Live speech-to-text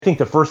think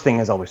the first thing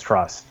is always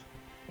trust.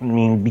 I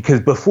mean,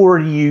 because before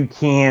you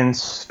can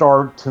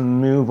start to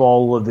move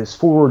all of this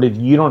forward, if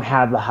you don't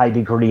have the high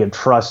degree of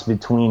trust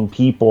between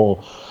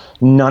people,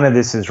 none of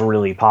this is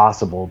really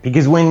possible.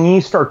 Because when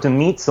you start to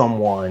meet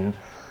someone,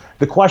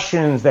 the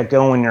questions that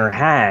go in your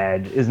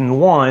head is,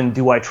 one,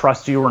 do I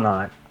trust you or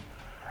not?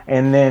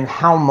 And then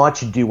how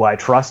much do I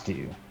trust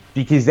you?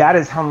 Because that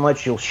is how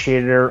much you'll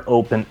share,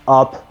 open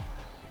up,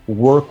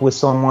 work with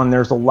someone.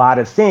 There's a lot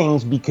of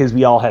things, because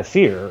we all have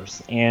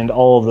fears, and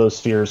all of those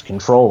fears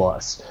control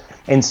us.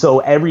 And so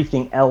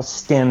everything else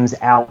stems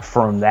out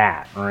from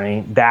that,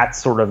 right?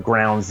 That's sort of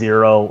ground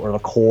zero, or the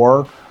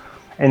core.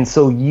 And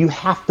so you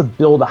have to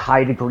build a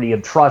high degree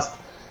of trust.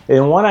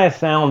 And what I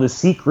found, the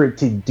secret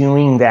to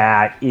doing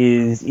that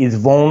is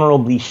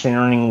vulnerably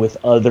sharing with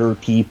other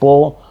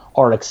people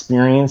our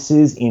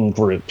experiences in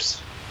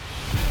groups.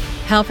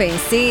 Helping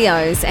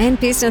CEOs and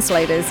business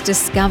leaders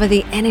discover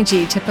the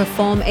energy to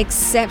perform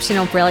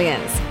exceptional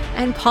brilliance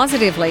and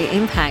positively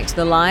impact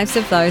the lives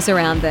of those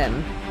around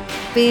them.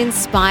 Be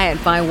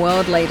inspired by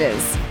world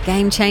leaders,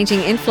 game-changing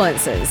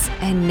influencers,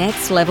 and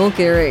next-level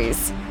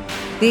gurus.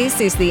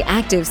 This is the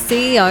Active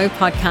CEO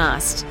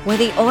podcast, where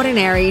the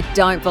ordinary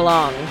don't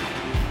belong.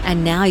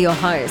 And now your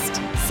host,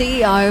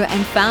 CEO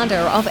and founder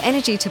of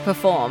Energy to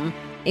Perform,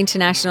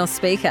 international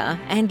speaker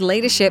and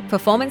leadership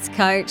performance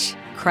coach,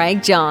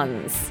 Craig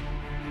Johns.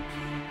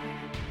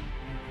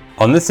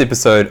 On this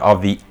episode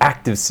of the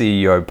Active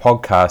CEO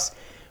podcast,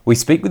 we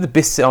speak with the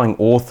best-selling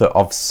author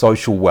of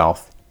Social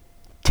Wealth,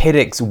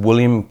 TEDx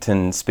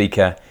Wilmington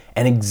speaker,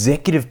 and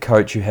executive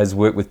coach who has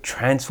worked with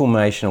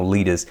transformational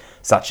leaders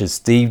such as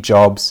Steve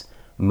Jobs,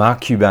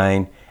 Mark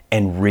Cuban,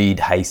 and Reed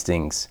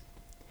Hastings.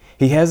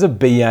 He has a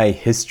BA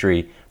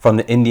history from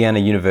the Indiana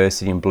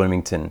University in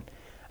Bloomington,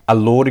 a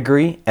law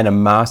degree and a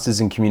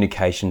master's in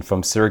communication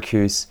from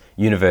Syracuse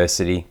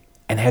University,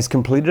 and has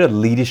completed a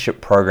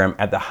leadership program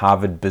at the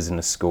Harvard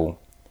Business School.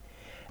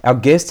 Our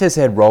guest has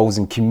had roles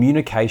in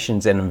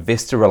communications and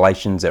investor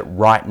relations at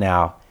Right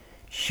Now,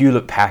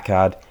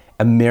 Hewlett-Packard,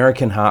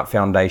 American Heart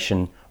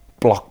Foundation,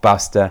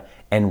 Blockbuster,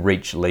 and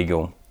Reach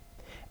Legal.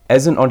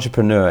 As an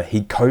entrepreneur,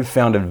 he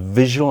co-founded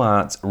Visual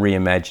Arts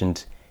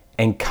Reimagined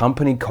and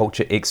company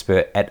culture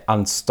expert at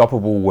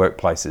Unstoppable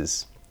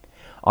Workplaces.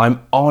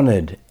 I'm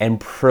honored and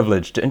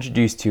privileged to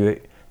introduce to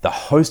you the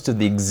host of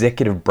the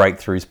Executive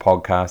Breakthroughs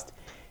podcast,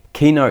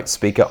 keynote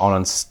speaker on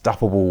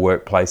Unstoppable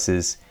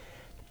Workplaces,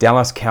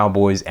 Dallas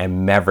Cowboys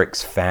and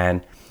Mavericks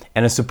fan,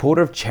 and a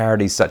supporter of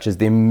charities such as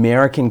the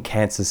American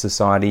Cancer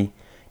Society,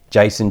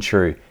 Jason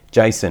True.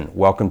 Jason,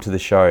 welcome to the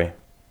show.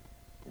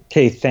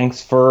 Okay,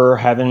 thanks for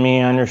having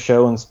me on your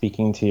show and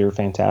speaking to your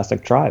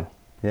fantastic tribe.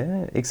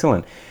 Yeah,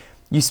 excellent.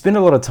 You spend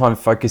a lot of time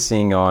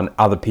focusing on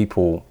other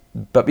people,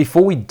 but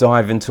before we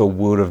dive into a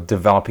world of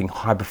developing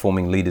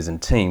high-performing leaders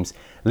and teams,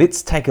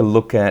 let's take a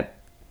look at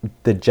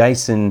the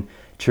Jason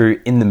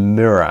True in the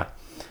mirror.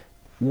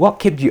 What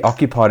kept you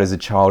occupied as a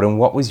child, and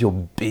what was your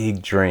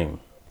big dream?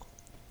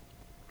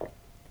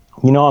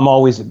 You know,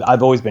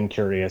 I've always been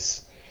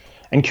curious,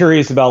 and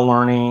curious about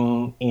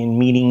learning and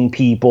meeting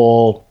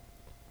people,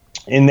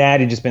 and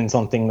that had just been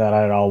something that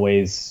I'd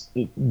always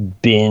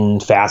been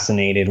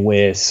fascinated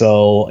with.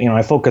 So, you know,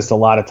 I focused a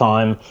lot of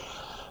time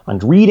on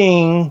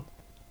reading,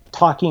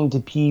 talking to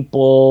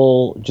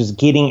people, just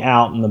getting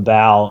out and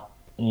about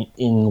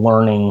in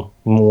learning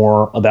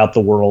more about the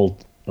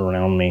world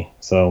around me.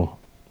 So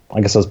I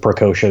guess I was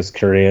precocious,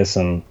 curious,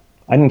 and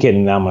I didn't get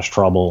in that much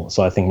trouble,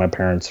 so I think my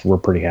parents were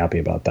pretty happy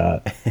about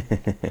that.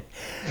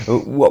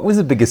 What was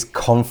the biggest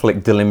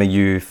conflict dilemma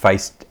you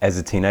faced as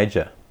a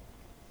teenager?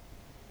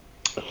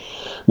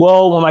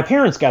 Well, when my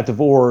parents got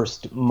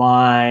divorced,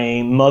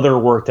 my mother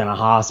worked in a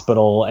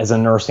hospital as a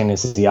nurse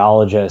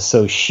anesthesiologist,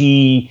 so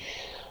she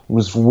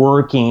was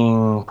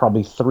working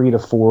probably 3 to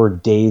 4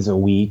 days a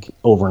week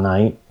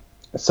overnight.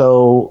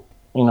 So,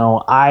 you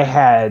know, I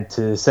had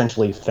to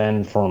essentially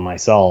fend for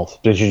myself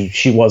because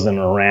she wasn't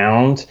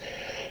around.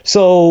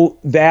 So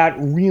that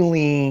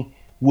really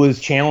was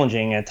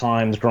challenging at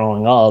times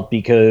growing up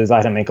because I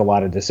had to make a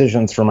lot of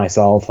decisions for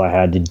myself. I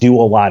had to do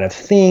a lot of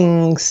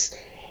things.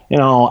 You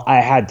know,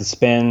 I had to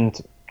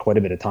spend quite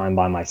a bit of time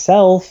by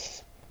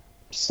myself.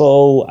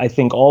 So I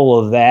think all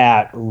of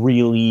that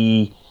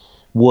really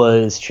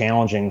was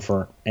challenging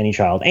for any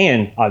child.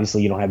 And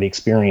obviously you don't have the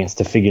experience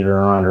to figure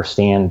or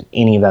understand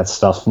any of that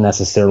stuff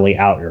necessarily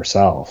out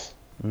yourself.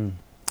 Mm.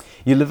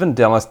 You live in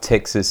Dallas,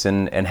 Texas,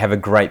 and have a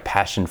great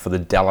passion for the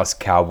Dallas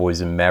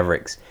Cowboys and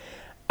Mavericks.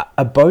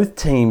 Are both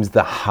teams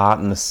the heart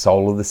and the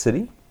soul of the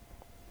city?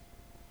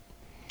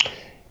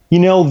 You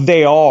know,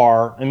 they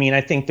are. I mean,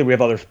 I think that we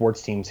have other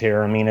sports teams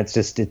here. I mean, it's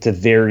a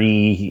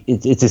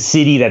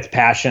city that's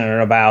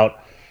passionate about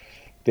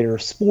their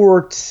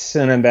sports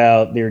and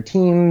about their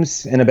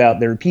teams and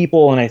about their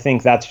people. And I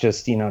think that's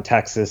just, you know,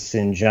 Texas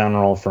in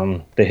general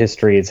from the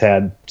history it's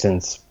had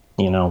since,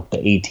 you know, the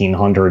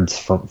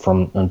 1800s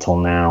from until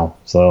now.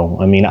 So,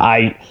 I mean,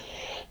 I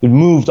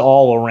moved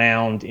all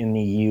around in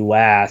the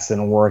U.S.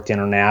 and worked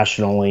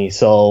internationally.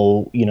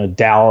 So, you know,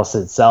 Dallas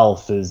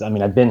itself is, I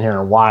mean, I've been here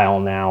a while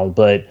now,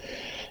 but,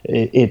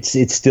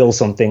 it's still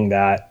something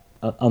that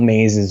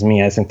amazes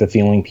me. I think the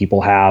feeling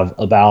people have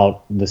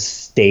about the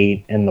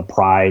state and the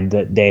pride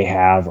that they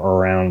have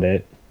around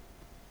it.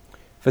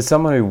 For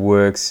someone who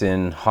works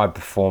in high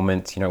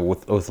performance,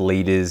 with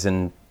leaders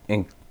and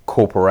in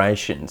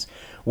corporations,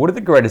 what are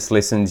the greatest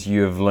lessons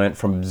you have learnt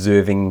from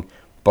observing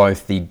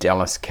both the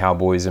Dallas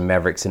Cowboys and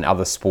Mavericks and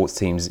other sports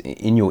teams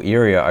in your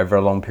area over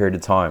a long period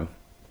of time?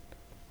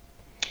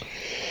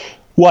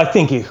 Well, I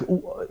think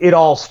it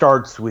all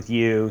starts with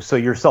you. So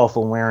your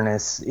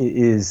self-awareness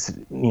is,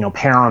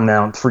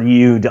 paramount for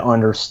you to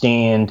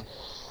understand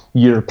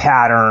your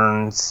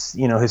patterns,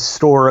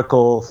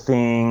 historical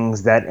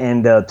things that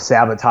end up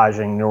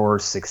sabotaging your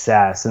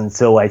success. And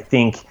so I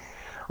think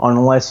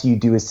unless you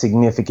do a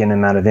significant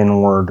amount of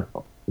inward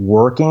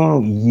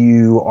working,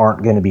 you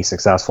aren't going to be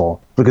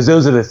successful, because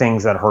those are the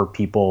things that hurt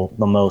people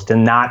the most,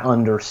 and not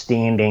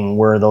understanding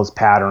where those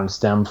patterns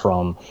stem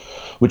from,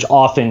 which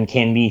often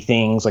can be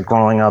things like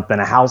growing up in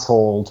a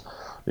household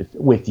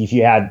if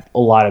you had a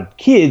lot of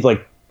kids.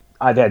 Like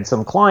I've had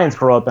some clients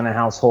grow up in a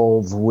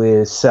household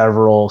with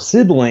several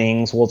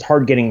siblings. Well, it's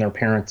hard getting their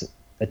parents'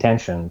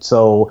 attention.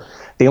 So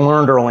they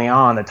learned early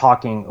on that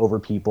talking over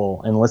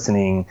people and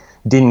listening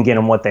didn't get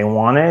them what they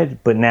wanted.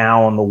 But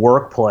now in the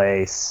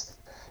workplace,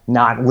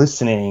 not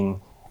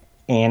listening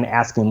and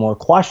asking more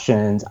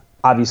questions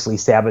obviously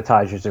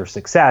sabotages their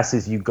success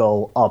as you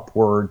go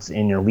upwards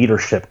in your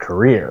leadership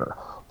career.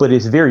 But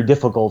it's very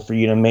difficult for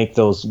you to make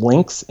those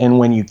links. And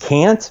when you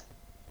can't,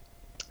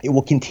 it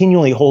will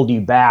continually hold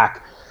you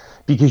back,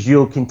 because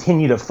you'll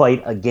continue to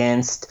fight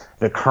against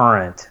the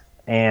current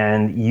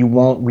and you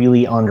won't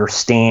really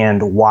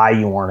understand why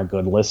you aren't a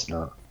good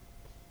listener.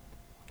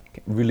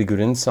 Really good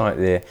insight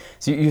there.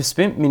 So you've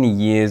spent many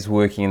years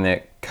working in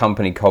that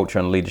company culture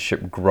and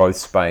leadership growth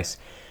space.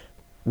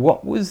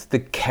 What was the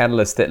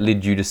catalyst that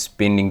led you to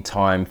spending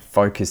time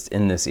focused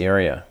in this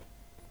area?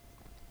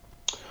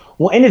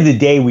 Well, end of the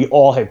day, we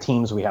all have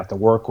teams we have to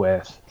work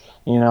with,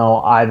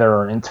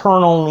 either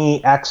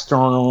internally,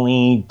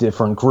 externally,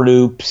 different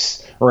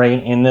groups,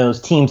 right? And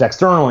those teams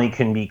externally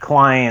can be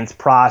clients,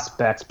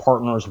 prospects,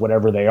 partners,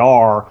 whatever they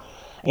are.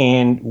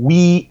 And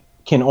we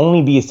can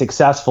only be as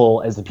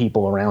successful as the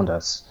people around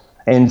us.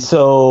 And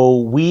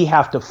so we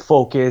have to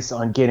focus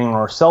on getting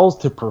ourselves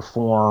to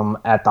perform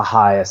at the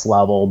highest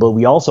level, but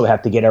we also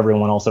have to get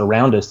everyone else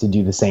around us to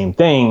do the same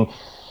thing.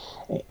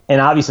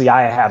 And obviously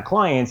I have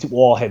clients who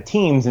all have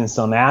teams in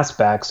some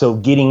aspects, so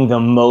getting the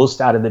most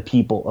out of the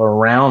people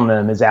around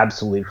them is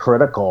absolutely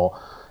critical.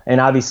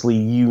 And obviously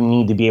you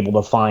need to be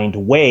able to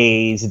find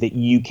ways that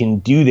you can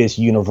do this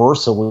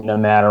universally no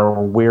matter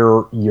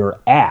where you're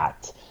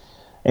at.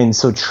 And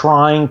so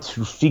trying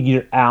to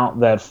figure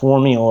out that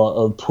formula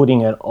of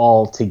putting it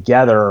all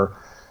together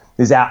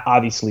is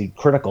obviously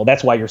critical.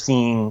 That's why you're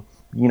seeing,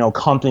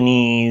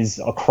 companies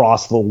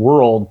across the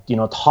world,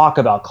 talk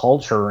about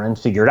culture and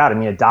figure it out. I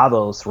mean, at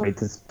Davos, right,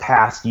 this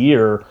past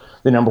year,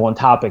 the number one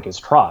topic is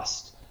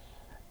trust.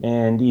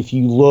 And if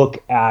you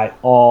look at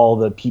all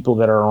the people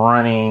that are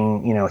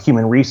running,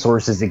 human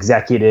resources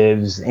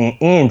executives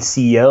and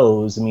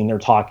CEOs, I mean, they're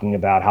talking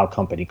about how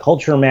company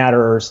culture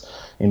matters,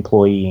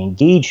 employee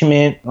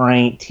engagement,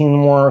 right,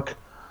 teamwork,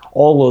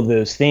 all of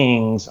those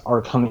things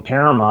are coming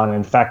paramount.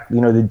 In fact,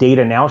 the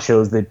data now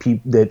shows that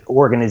that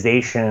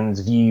organizations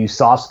view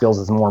soft skills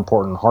as more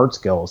important than hard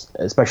skills,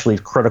 especially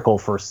critical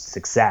for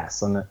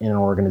success in an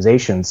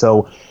organization.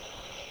 So,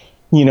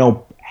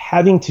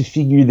 having to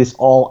figure this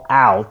all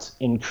out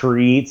and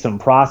create some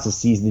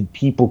processes that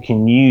people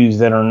can use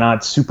that are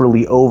not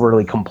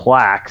overly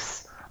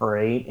complex,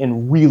 right,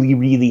 and really,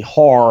 really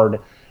hard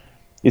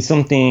is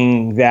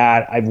something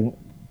that I've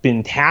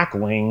been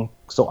tackling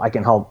so I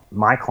can help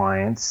my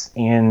clients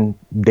and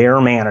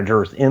their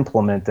managers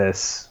implement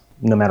this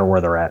no matter where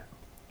they're at.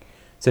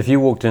 So if you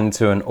walked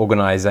into an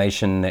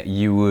organization that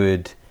you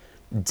would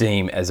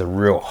deem as a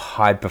real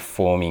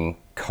high-performing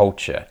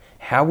culture,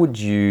 how would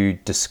you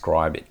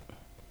describe it?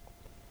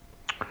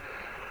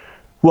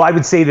 Well, I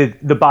would say that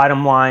the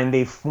bottom line,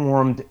 they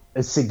formed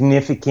a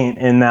significant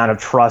amount of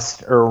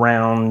trust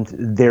around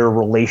their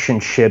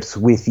relationships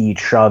with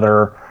each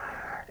other,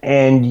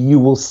 and you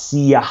will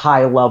see a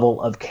high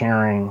level of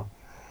caring.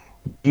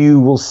 You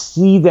will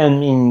see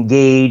them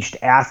engaged,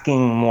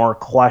 asking more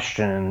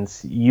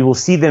questions. You will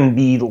see them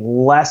be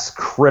less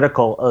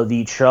critical of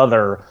each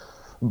other,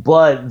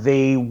 but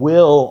they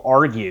will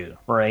argue,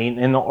 right?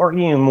 And they'll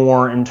argue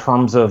more in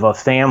terms of a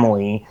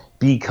family,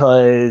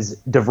 because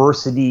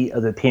diversity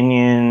of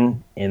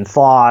opinion and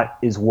thought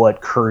is what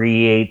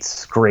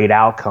creates great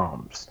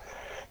outcomes.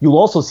 You'll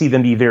also see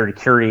them be very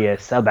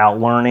curious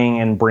about learning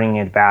and bringing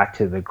it back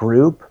to the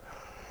group.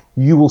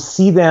 You will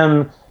see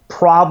them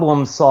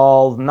problem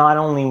solve not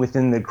only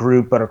within the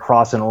group but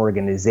across an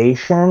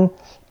organization,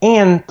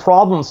 and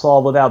problem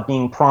solve without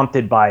being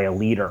prompted by a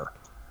leader.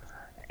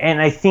 And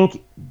I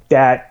think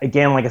that,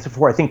 again, like I said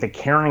before, I think the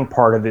caring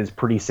part of it is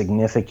pretty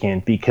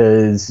significant,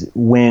 because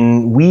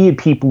when we have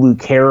people who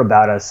care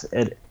about us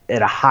at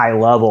a high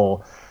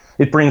level,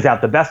 it brings out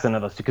the best in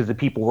us because the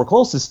people we're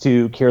closest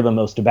to care the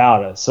most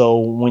about us. So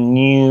when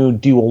you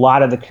do a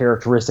lot of the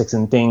characteristics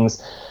and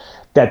things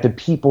that the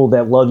people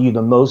that love you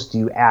the most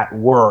do at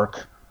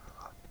work,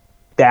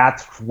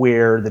 that's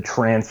where the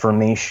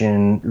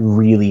transformation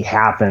really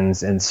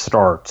happens and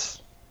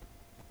starts.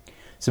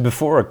 So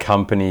before a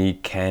company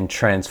can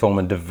transform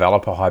and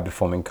develop a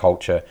high-performing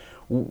culture,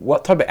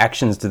 what type of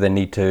actions do they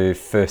need to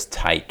first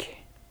take?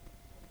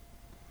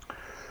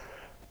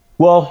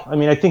 Well, I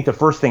mean, I think the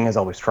first thing is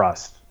always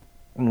trust.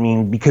 I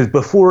mean, because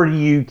before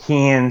you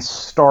can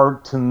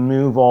start to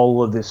move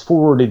all of this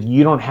forward, if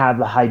you don't have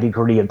the high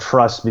degree of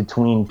trust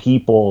between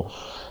people,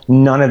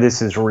 none of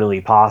this is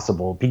really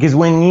possible. Because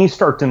when you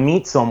start to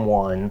meet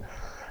someone,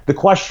 the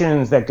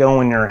questions that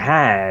go in your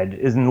head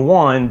is,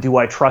 one, do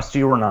I trust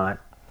you or not?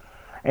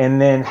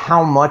 And then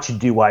how much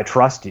do I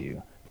trust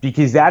you?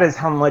 Because that is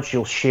how much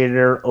you'll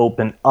share,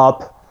 open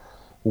up,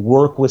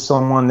 work with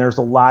someone. There's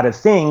a lot of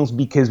things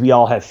because we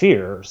all have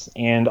fears,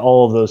 and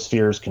all of those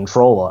fears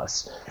control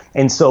us.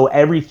 And so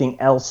everything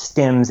else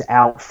stems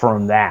out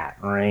from that,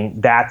 right?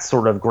 That's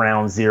sort of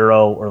ground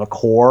zero or the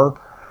core.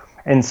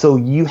 And so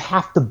you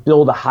have to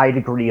build a high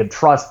degree of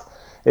trust.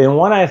 And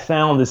what I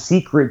found the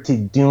secret to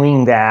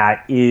doing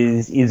that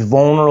is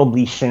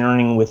vulnerably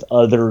sharing with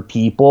other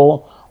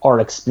people our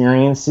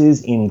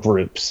experiences in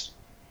groups.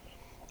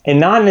 And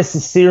not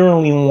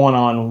necessarily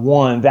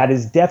one-on-one. That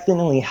is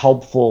definitely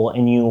helpful,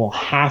 and you will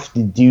have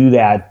to do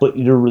that, but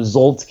your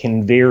results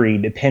can vary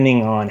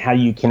depending on how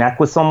you connect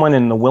with someone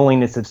and the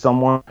willingness of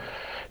someone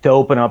to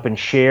open up and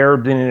share.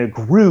 But in a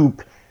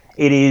group,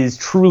 it is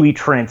truly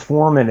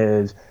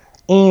transformative,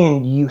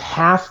 and you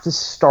have to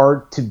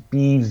start to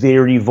be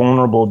very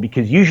vulnerable,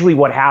 because usually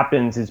what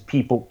happens is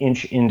people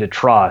inch into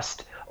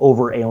trust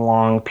over a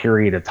long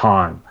period of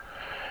time.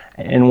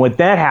 And what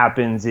that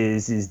happens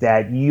is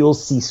that you'll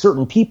see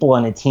certain people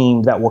on a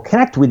team that will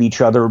connect with each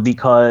other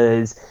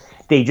because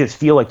they just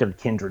feel like they're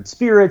kindred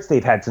spirits.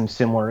 They've had some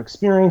similar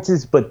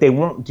experiences, but they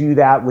won't do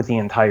that with the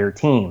entire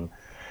team.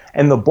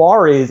 And the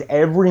bar is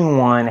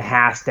everyone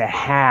has to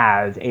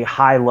have a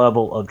high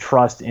level of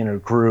trust in a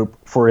group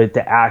for it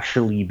to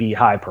actually be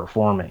high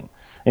performing.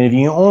 And if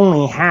you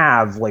only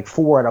have like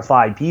 4 out of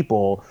 5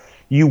 people,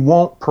 you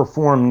won't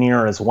perform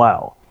near as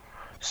well.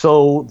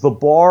 So the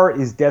bar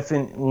is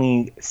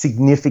definitely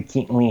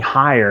significantly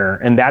higher,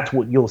 and that's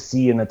what you'll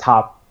see in the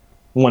top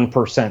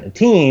 1% of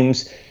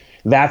teams.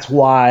 That's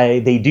why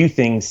they do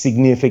things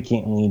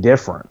significantly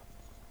different.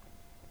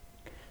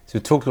 So we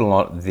talked a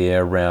lot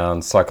there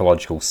around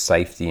psychological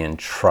safety and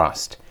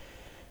trust.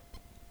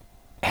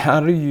 How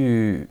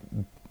do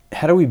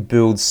we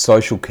build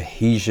social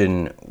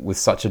cohesion with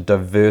such a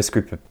diverse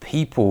group of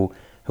people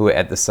who are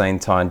at the same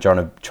time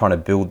trying to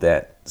build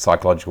that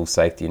psychological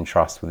safety and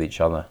trust with each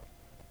other?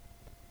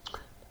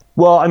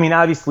 Well, I mean,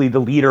 obviously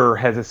the leader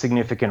has a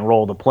significant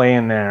role to play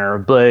in there,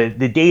 but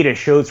the data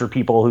shows for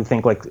people who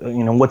think like,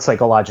 what's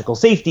psychological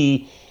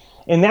safety?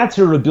 And that's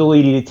your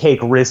ability to take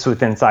risks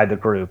inside the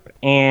group.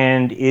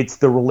 And it's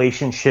the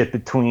relationship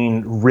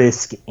between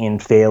risk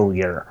and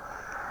failure.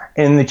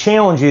 And the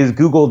challenge is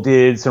Google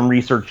did some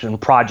research on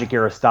Project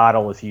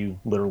Aristotle, if you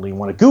literally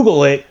want to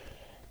Google it,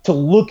 to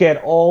look at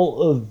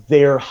all of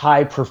their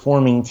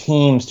high-performing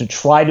teams to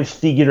try to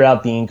figure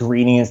out the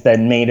ingredients that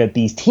made up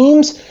these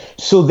teams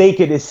so they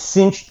could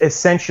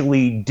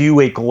essentially do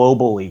it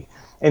globally.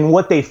 And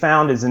what they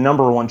found is the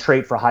number one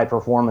trait for high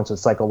performance was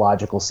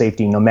psychological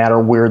safety, no matter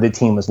where the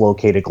team was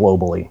located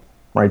globally,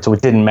 right? So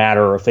it didn't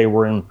matter if they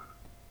were in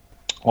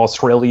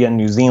Australia,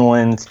 New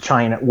Zealand,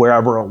 China,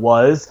 wherever it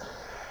was.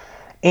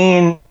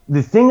 And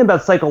the thing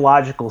about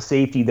psychological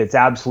safety that's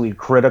absolutely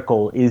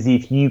critical is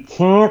if you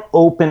can't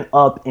open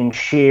up and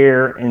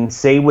share and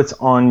say what's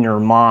on your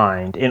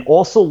mind and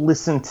also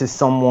listen to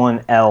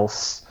someone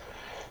else,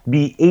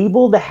 be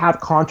able to have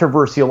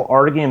controversial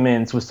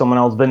arguments with someone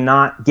else but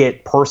not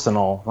get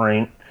personal,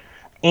 right?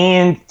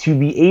 And to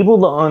be able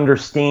to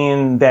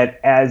understand that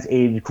as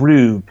a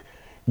group,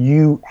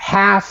 you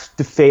have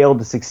to fail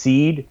to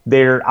succeed.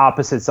 They're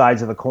opposite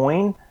sides of the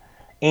coin.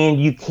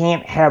 And you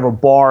can't have a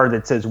bar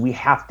that says we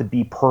have to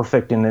be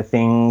perfect in the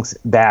things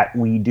that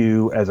we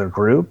do as a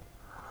group.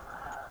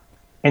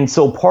 And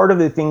so part of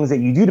the things that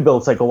you do to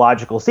build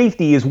psychological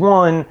safety is,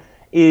 one,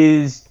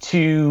 is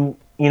to,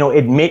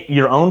 admit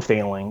your own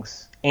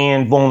failings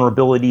and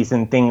vulnerabilities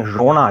and things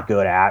you're not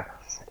good at.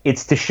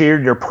 It's to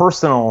share your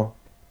personal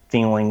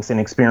feelings and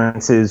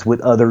experiences with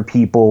other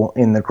people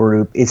in the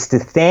group. It's to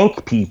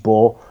thank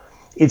people.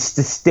 It's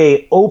to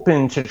stay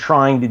open to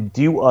trying to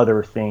do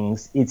other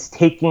things. It's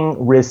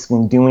taking risks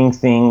and doing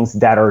things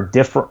that are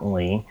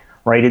differently,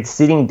 right? It's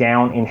sitting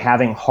down and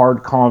having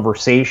hard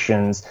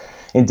conversations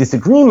and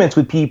disagreements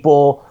with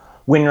people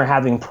when you're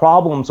having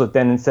problems with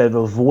them instead of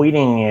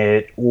avoiding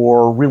it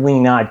or really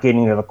not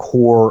getting to the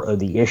core of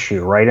the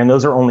issue, right? And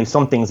those are only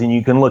some things. And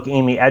you can look,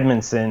 Amy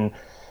Edmondson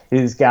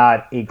has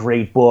got a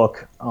great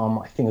book.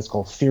 I think it's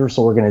called Fierce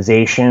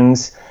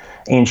Organizations.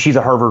 And she's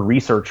a Harvard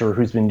researcher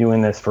who's been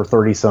doing this for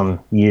 30-some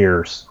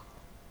years.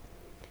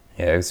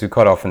 Yeah, because we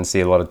quite often see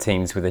a lot of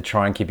teams where they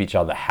try and keep each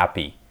other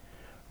happy,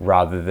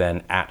 rather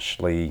than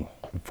actually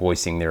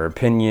voicing their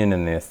opinion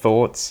and their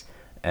thoughts,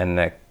 and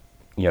that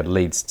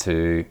leads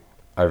to,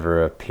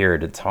 over a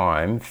period of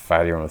time,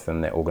 failure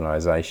within that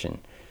organization.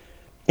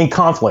 In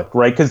conflict,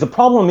 right? Because the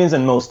problem is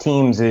in most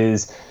teams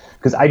is,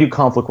 because I do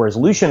conflict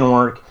resolution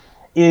work,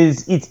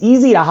 is it's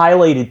easy to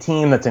highlight a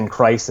team that's in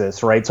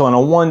crisis, right? So on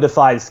a 1 to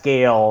 5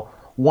 scale,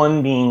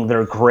 1 being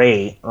they're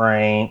great,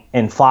 right?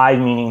 And 5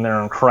 meaning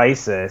they're in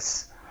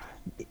crisis.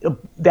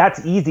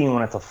 That's easy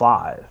when it's a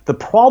 5. The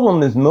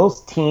problem is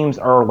most teams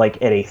are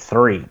like at a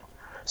 3.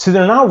 So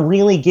they're not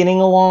really getting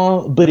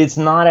along, but it's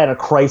not at a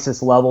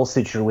crisis level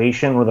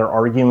situation where they're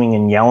arguing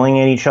and yelling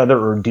at each other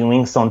or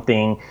doing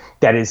something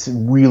that is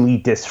really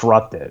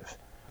disruptive.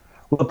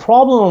 Well, the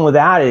problem with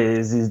that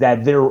is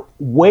that they're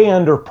way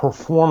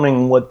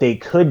underperforming what they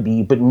could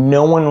be, but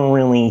no one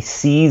really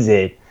sees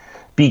it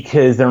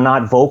because they're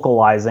not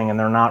vocalizing and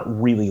they're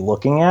not really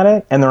looking at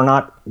it and they're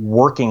not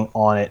working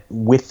on it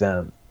with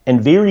them.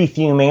 And very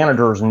few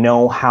managers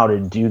know how to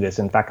do this.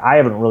 In fact, I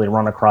haven't really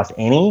run across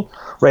any,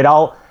 right?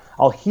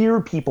 I'll hear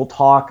people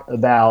talk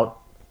about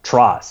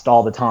trust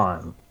all the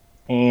time.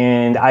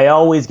 And I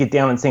always get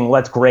down and saying,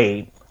 well, that's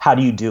great. How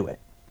do you do it?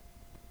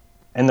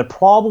 And the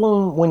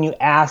problem when you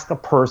ask a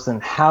person,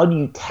 how do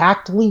you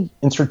tactfully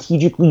and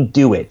strategically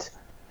do it?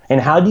 And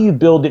how do you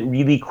build it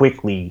really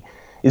quickly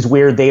is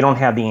where they don't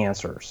have the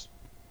answers.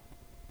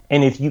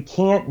 And if you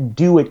can't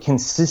do it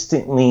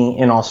consistently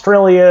in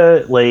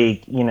Australia,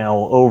 like,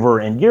 over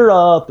in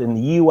Europe, in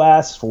the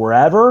US,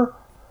 wherever,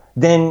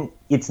 then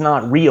it's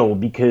not real,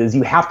 because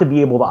you have to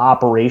be able to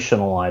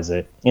operationalize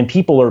it. And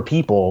people are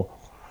people,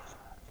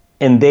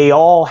 and they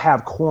all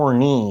have core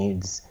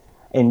needs,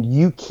 and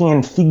you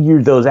can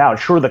figure those out.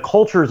 Sure, the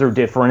cultures are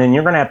different, and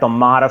you're going to have to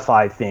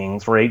modify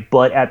things, right?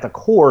 But at the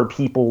core,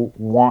 people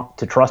want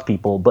to trust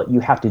people, but you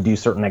have to do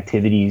certain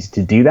activities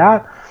to do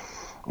that.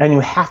 And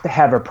you have to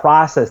have a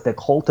process that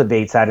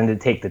cultivates that and to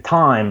take the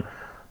time,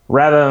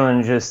 rather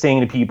than just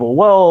saying to people,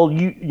 well,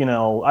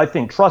 I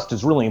think trust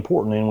is really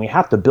important and we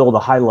have to build a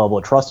high level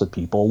of trust with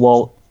people.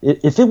 Well,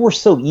 if it were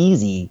so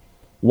easy,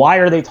 why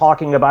are they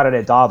talking about it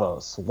at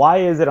Davos? Why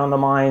is it on the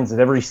minds of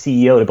every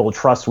CEO to build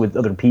trust with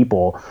other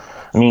people?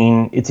 I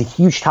mean, it's a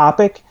huge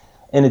topic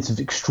and it's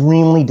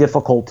extremely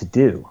difficult to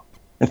do.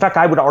 In fact,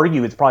 I would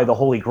argue it's probably the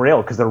holy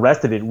grail, because the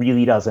rest of it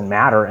really doesn't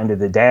matter end of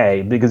the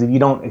day, because if you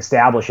don't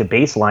establish a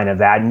baseline of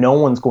that, no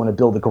one's going to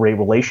build a great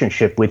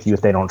relationship with you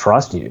if they don't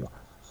trust you.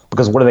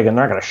 Because what are they going to?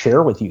 They're not going to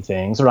share with you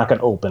things. They're not going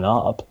to open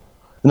up.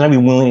 They're not going to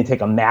be willing to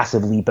take a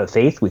massive leap of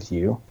faith with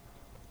you.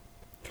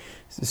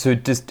 So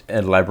just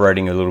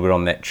elaborating a little bit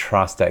on that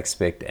trust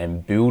aspect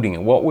and building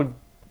it,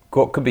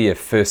 what could be a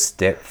first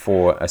step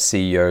for a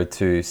CEO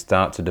to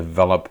start to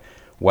develop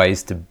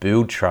ways to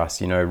build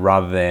trust,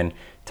 rather than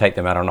take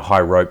them out on a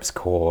high ropes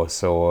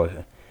course or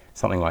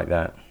something like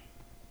that?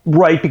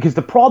 Right, because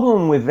the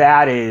problem with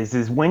that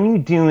is when you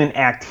do an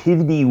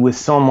activity with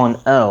someone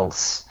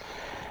else,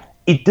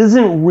 it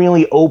doesn't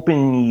really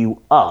open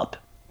you up,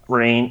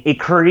 right? It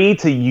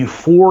creates a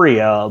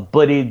euphoria,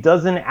 but it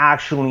doesn't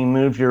actually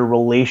move your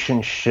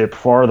relationship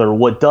farther.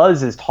 What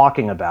does is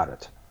talking about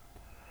it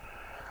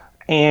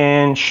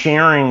and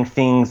sharing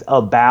things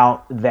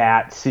about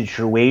that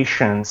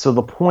situation. So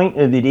the point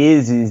of it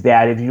is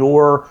that if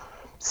you're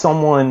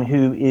someone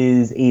who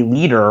is a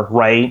leader,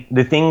 right,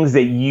 the things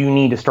that you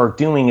need to start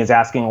doing is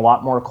asking a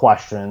lot more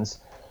questions,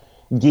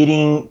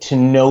 getting to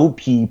know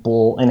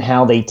people and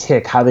how they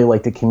tick, how they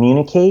like to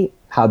communicate,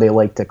 how they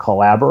like to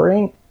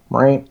collaborate,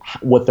 right?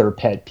 What their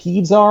pet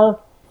peeves are,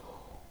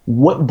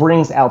 what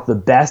brings out the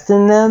best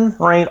in them,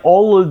 right?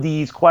 All of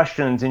these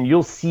questions, and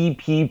you'll see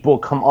people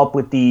come up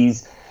with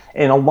these,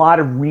 and a lot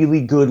of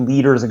really good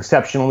leaders,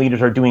 exceptional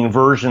leaders, are doing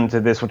versions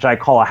of this, which I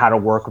call a how to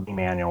work with me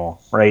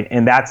manual, right?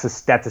 And that's a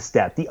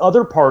step. The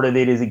other part of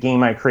it is a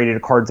game I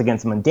created, Cards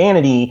Against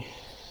Mundanity.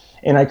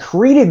 And I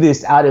created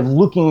this out of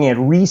looking at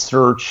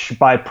research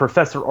by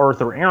Professor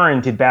Arthur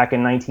Aron did back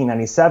in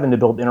 1997 to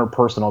build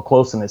interpersonal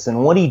closeness.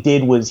 And what he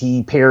did was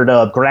he paired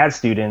up grad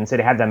students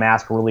and had them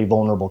ask really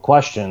vulnerable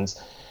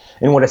questions.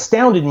 And what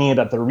astounded me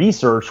about the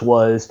research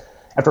was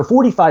after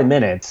 45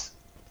 minutes,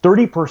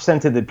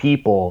 30% of the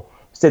people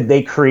said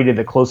they created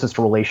the closest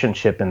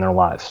relationship in their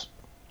lives.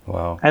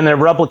 Wow. And they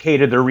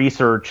replicated their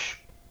research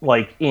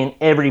like in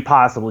every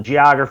possible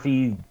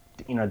geography,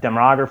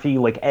 demography,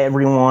 like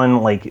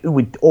everyone, like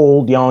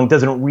old, young,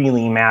 doesn't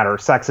really matter.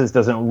 Sexes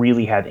doesn't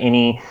really have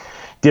any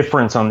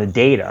difference on the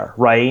data,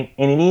 right?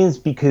 And it is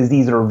because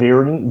these are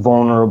very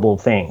vulnerable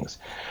things.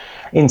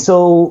 And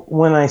so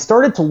when I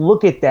started to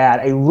look at that,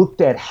 I looked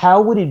at how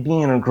would it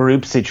be in a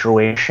group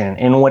situation.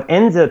 And what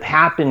ends up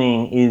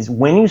happening is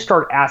when you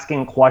start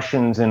asking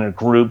questions in a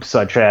group,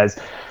 such as,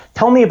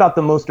 tell me about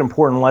the most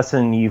important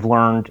lesson you've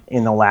learned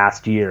in the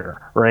last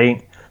year,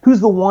 right? Who's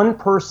the one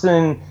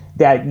person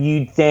that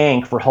you'd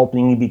thank for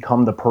helping you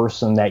become the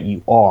person that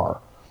you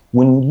are?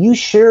 When you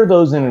share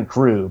those in a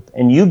group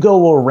and you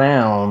go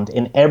around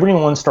and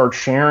everyone starts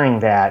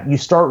sharing that, you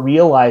start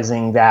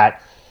realizing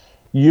that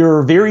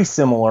you're very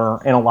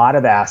similar in a lot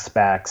of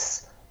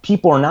aspects,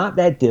 people are not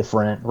that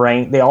different,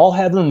 right? They all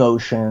have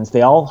emotions,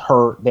 they all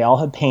hurt, they all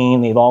have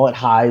pain, they've all had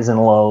highs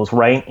and lows,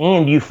 right?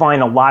 And you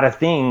find a lot of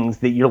things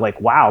that you're like,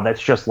 wow,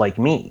 that's just like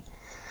me.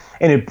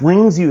 And it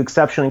brings you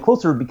exceptionally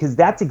closer because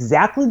that's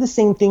exactly the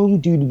same thing you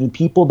do to the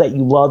people that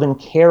you love and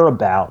care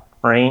about,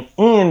 right?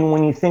 And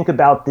when you think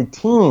about the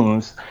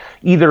teams,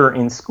 either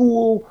in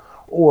school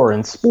or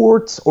in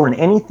sports or in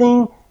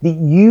anything that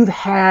you've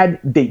had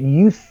that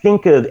you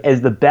think of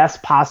as the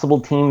best possible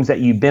teams that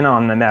you've been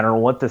on, no matter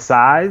what the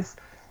size,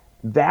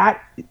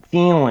 that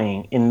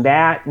feeling and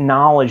that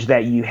knowledge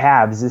that you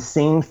have is the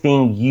same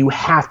thing you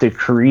have to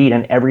create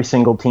in every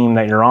single team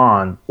that you're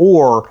on,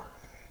 or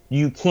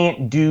you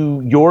can't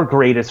do your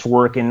greatest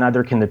work and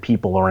neither can the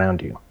people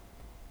around you.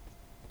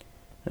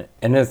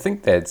 And I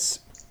think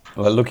that's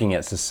looking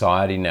at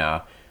society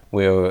now,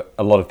 where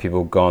a lot of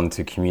people have gone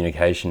to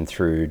communication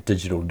through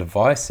digital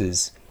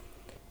devices,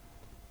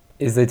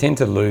 is they tend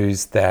to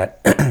lose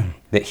that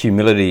that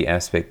humility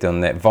aspect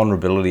and that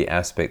vulnerability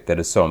aspect that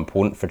is so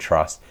important for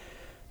trust.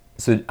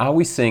 So are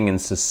we seeing in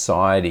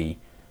society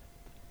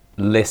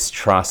less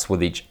trust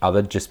with each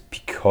other just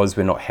because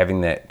we're not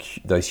having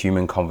those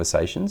human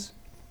conversations?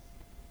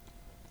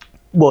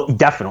 Well,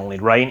 definitely,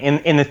 right?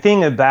 And the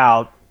thing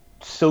about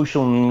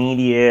social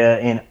media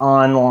and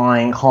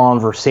online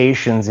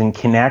conversations and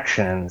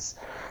connections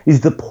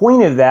is the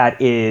point of that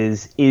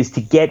is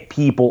to get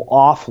people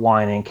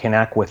offline and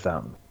connect with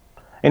them.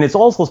 And it's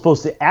also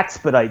supposed to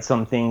expedite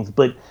some things,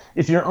 but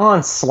if you're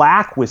on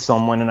Slack with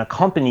someone in a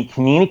company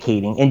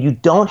communicating and you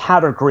don't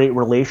have a great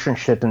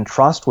relationship and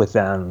trust with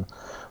them,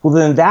 well,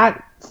 then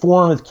that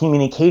form of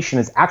communication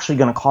is actually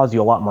going to cause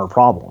you a lot more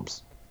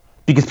problems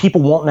because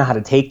people won't know how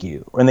to take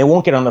you, and they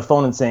won't get on the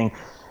phone and saying,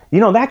 you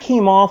know, that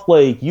came off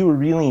like you were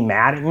really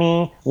mad at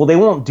me. Well, they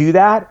won't do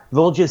that.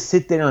 They'll just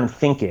sit there and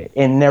think it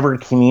and never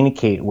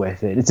communicate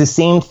with it. It's the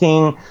same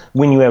thing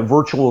when you have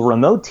virtual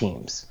remote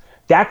teams.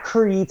 That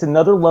creates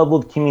another level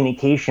of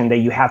communication that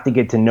you have to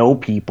get to know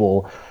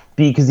people,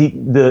 because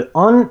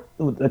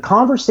the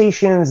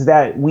conversations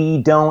that we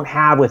don't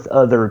have with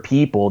other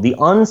people, the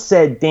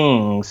unsaid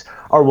things,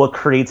 are what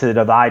creates a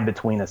divide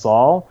between us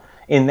all,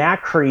 and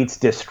that creates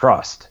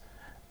distrust.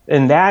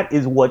 And that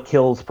is what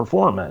kills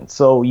performance.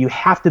 So you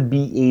have to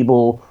be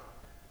able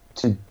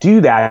to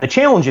do that. The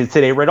challenge is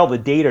today, right, all the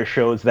data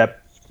shows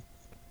that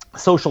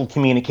social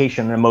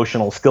communication and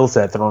emotional skill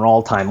sets are an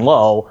all-time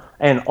low.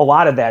 And a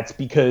lot of that's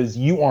because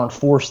you aren't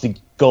forced to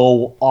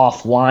go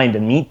offline to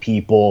meet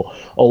people.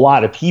 A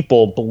lot of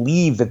people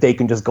believe that they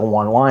can just go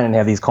online and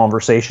have these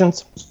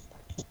conversations.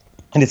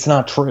 And it's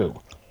not true,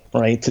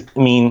 right? I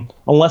mean,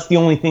 unless the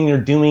only thing you're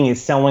doing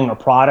is selling a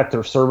product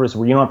or service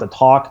where you don't have to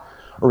talk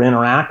or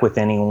interact with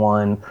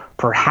anyone,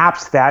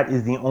 perhaps that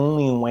is the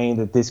only way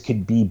that this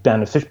could be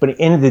beneficial. But at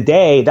the end of the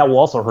day, that will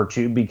also hurt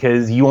you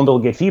because you won't be able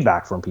to get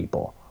feedback from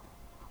people.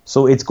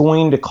 So it's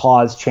going to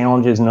cause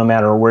challenges no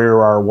matter where you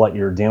are, what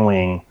you're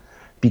doing,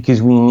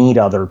 because we need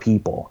other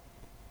people.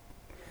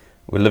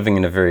 We're living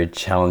in a very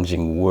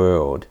challenging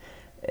world.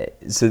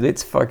 So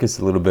let's focus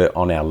a little bit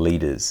on our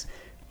leaders.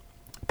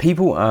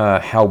 People are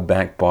held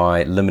back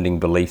by limiting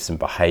beliefs and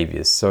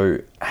behaviors. So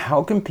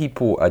how can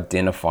people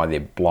identify their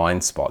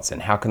blind spots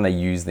and how can they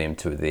use them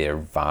to their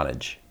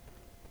advantage?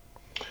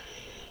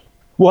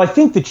 Well, I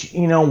think that,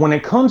 you know, when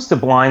it comes to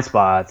blind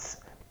spots,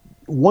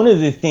 one of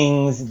the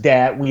things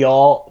that we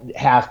all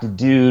have to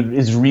do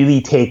is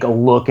really take a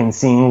look and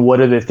seeing what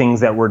are the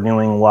things that we're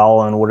doing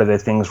well and what are the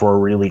things we're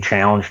really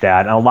challenged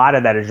at. And a lot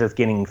of that is just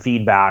getting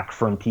feedback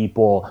from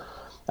people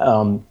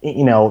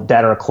you know,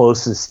 that are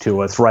closest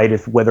to us,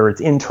 right? Whether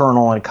it's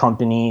internal in a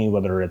company,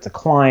 whether it's a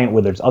client,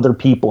 whether it's other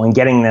people, and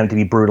getting them to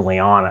be brutally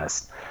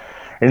honest.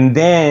 And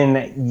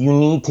then you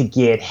need to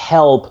get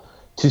help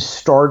to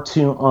start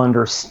to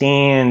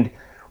understand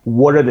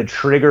what are the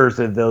triggers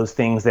of those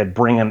things that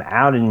bring them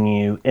out in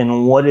you,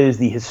 and what is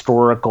the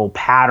historical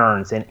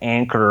patterns and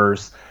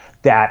anchors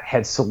that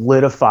have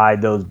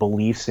solidified those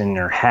beliefs in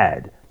your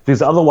head,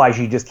 because otherwise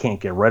you just can't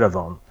get rid of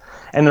them.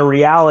 And the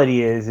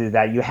reality is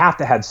that you have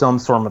to have some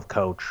sort of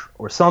coach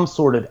or some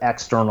sort of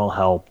external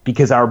help,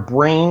 because our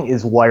brain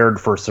is wired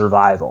for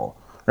survival,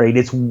 right?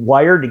 It's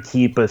wired to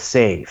keep us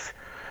safe.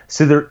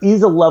 So there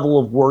is a level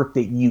of work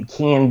that you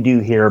can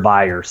do here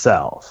by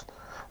yourself,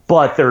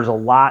 but there's a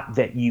lot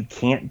that you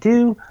can't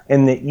do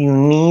and that you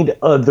need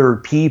other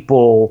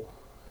people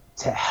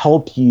to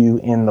help you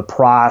in the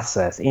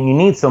process. And you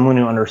need someone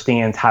who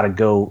understands how to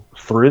go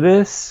through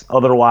this.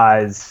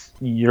 Otherwise,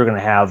 you're going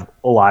to have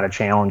a lot of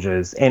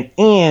challenges, and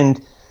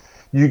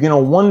you're going to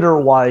wonder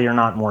why you're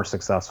not more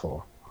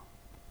successful.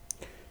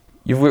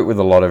 You've worked with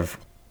a lot of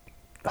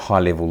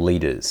high-level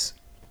leaders.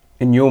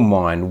 In your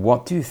mind,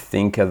 what do you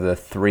think are the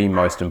three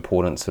most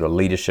important sort of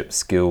leadership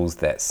skills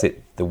that set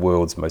the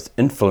world's most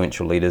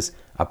influential leaders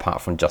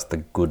apart from just the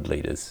good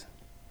leaders?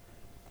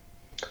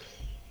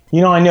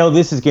 You know, I know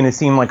this is going to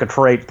seem like a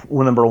trait,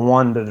 number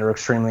one, that they're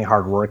extremely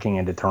hardworking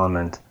and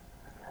determined.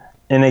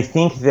 And I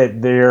think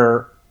that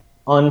they're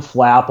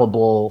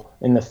unflappable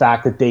in the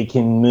fact that they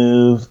can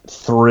move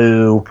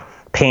through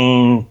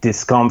pain,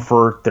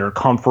 discomfort, their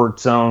comfort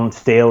zone,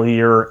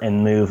 failure,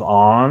 and move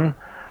on.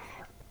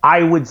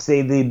 I would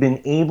say they've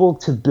been able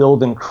to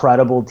build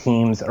incredible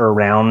teams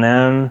around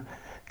them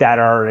that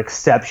are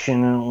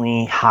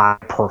exceptionally high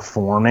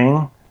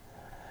performing.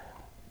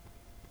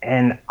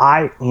 And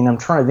I'm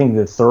trying to think of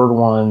the third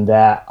one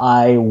that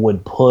I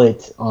would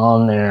put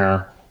on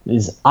there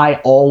is I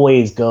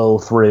always go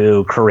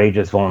through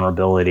courageous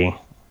vulnerability.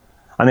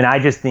 I mean, I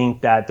just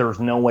think that there's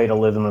no way to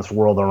live in this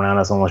world around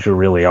us unless you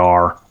really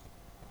are.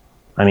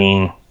 I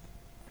mean,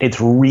 it's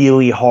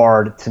really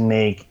hard to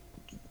make.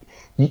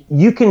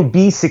 You can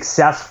be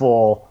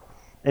successful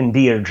and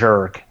be a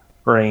jerk,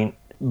 right?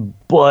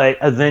 But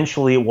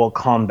eventually it will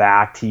come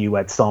back to you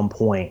at some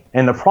point.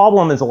 And the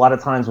problem is a lot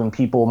of times when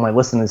people might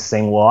listen to this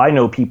saying, well, I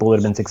know people that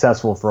have been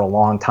successful for a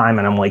long time.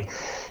 And I'm like,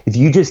 if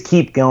you just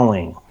keep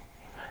going,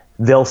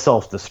 they'll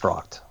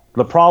self-destruct.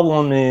 The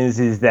problem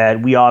is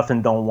that we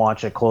often don't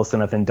watch it close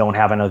enough and don't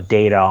have enough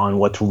data on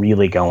what's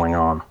really going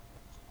on.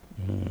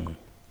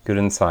 Good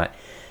insight.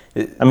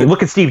 I mean,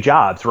 look at Steve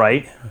Jobs,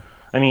 right?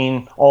 I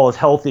mean, all his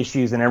health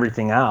issues and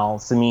everything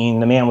else. I mean,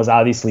 the man was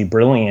obviously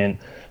brilliant,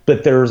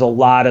 but there's a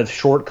lot of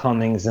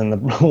shortcomings in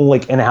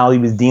in how he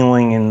was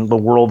dealing in the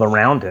world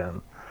around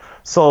him.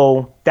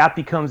 So that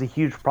becomes a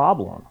huge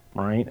problem,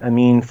 right? I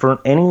mean,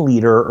 for any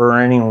leader or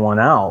anyone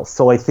else.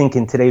 So I think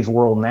in today's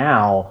world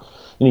now,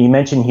 you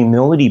mentioned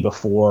humility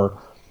before.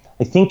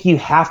 I think you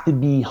have to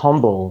be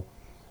humble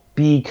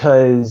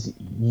because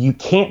you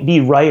can't be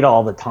right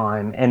all the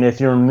time. And if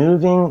you're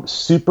moving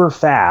super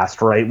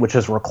fast, right, which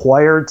is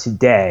required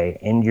today,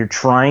 and you're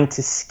trying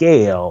to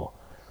scale,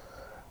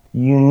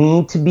 you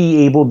need to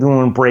be able to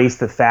embrace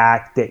the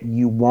fact that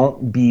you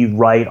won't be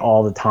right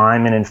all the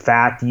time. And in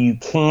fact, you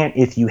can't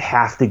if you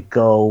have to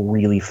go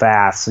really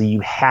fast. So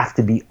you have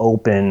to be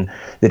open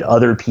that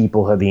other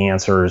people have the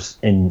answers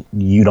and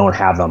you don't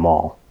have them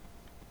all.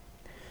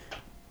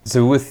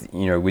 So with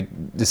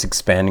just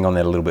expanding on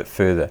that a little bit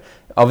further,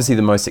 obviously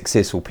the most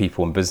successful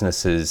people in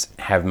businesses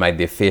have made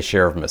their fair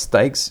share of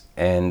mistakes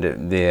and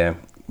there are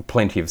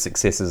plenty of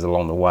successes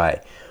along the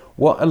way.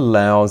 What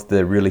allows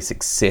the really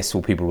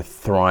successful people to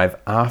thrive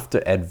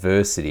after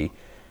adversity,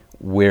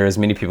 whereas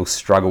many people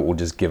struggle or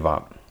just give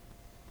up?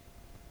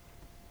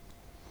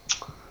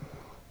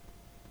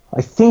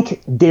 I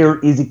think there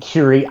is a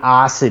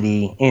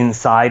curiosity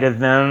inside of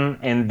them,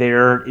 and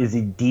there is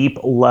a deep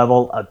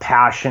level of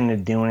passion to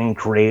doing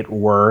great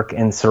work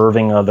and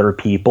serving other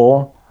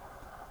people.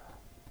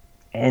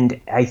 And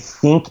I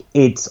think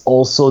it's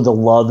also the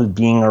love of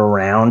being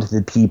around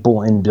the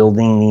people and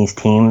building these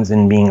teams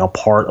and being a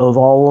part of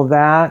all of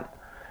that.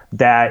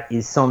 That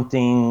is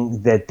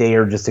something that they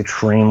are just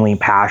extremely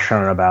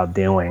passionate about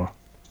doing.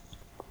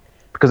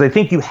 Because I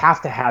think you have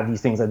to have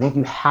these things. I think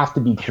you have to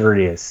be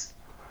curious.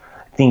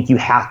 I think you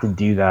have to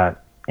do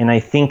that. And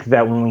I think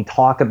that when we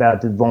talk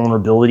about the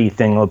vulnerability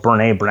thing, what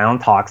Brené Brown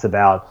talks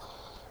about,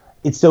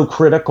 it's so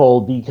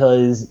critical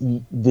because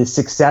the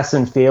success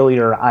and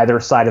failure are either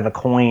side of the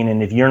coin.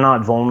 And if you're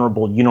not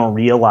vulnerable, you don't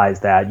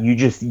realize that.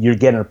 You're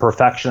getting a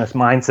perfectionist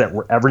mindset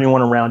where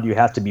everyone around you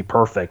has to be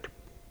perfect.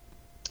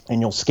 And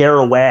you'll scare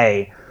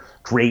away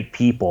great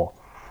people.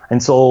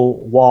 And so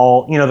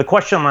while, the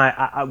question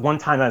I one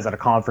time I was at a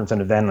conference,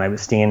 an event, and I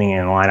was standing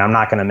in line, I'm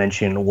not going to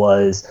mention,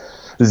 was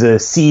the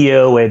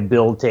CEO had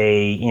built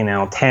a,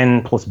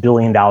 $10+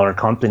 billion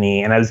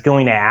company. And I was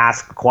going to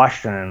ask the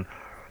question,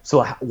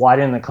 so why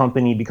didn't the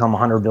company become a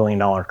 $100 billion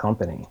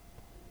company?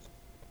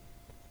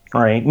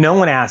 All right. No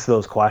one asks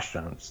those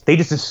questions. They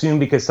just assume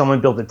because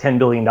someone built a $10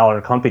 billion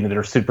company that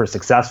are super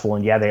successful.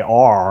 And yeah, they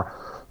are,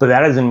 but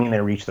that doesn't mean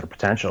they reached their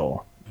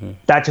potential.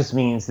 That just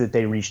means that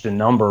they reached a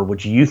number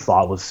which you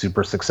thought was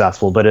super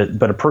successful, but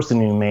a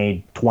person who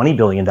made $20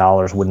 billion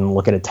wouldn't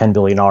look at a $10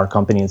 billion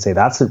company and say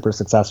that's super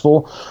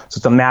successful. So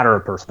it's a matter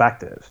of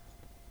perspective.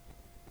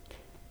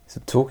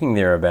 So talking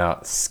there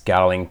about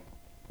scaling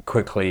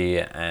quickly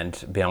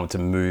and being able to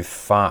move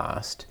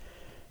fast,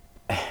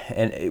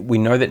 and we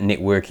know that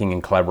networking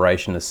and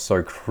collaboration is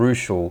so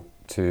crucial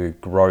to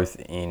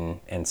growth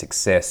and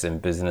success in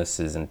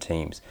businesses and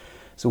teams.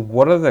 So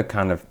what are the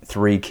kind of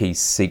 3 key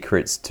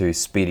secrets to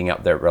speeding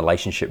up that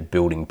relationship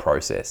building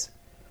process?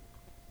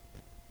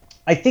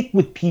 I think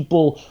with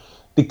people,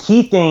 the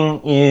key thing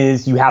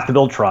is you have to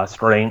build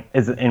trust, right?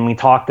 And we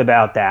talked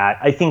about that.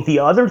 I think the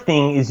other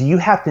thing is you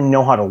have to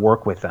know how to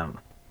work with them.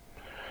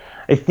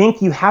 I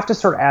think you have to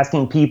start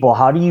asking people,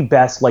 how do you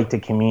best like to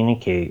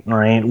communicate,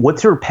 right?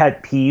 What's your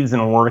pet peeves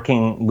in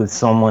working with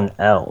someone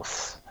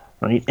else,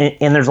 right?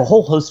 And there's a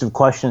whole host of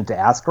questions to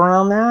ask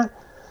around that.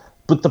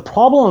 But the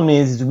problem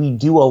is we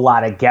do a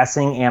lot of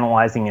guessing,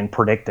 analyzing, and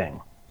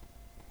predicting.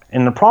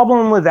 And the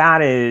problem with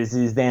that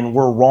is then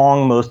we're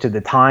wrong most of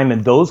the time,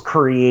 and those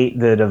create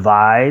the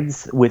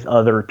divides with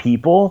other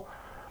people.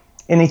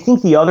 And I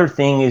think the other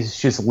thing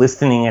is just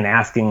listening and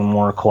asking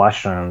more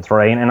questions,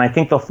 right? And I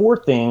think the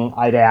fourth thing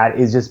I'd add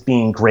is just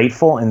being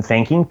grateful and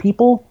thanking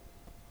people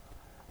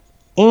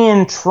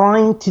and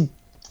trying to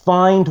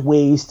find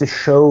ways to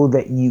show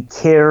that you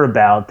care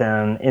about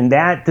them. And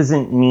that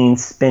doesn't mean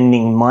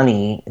spending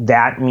money.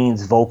 That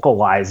means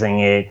vocalizing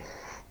it,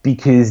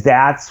 because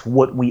that's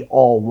what we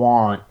all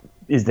want,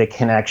 is the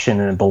connection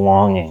and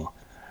belonging.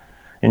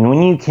 And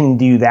when you can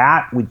do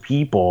that with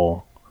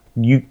people,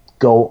 you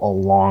go a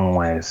long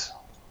ways.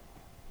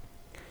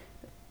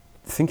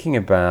 Thinking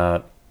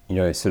about,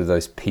 sort of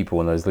those people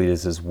and those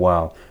leaders as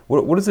well,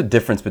 what is the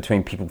difference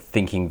between people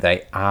thinking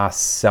they are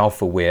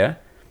self-aware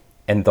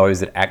and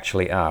those that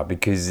actually are?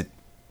 Because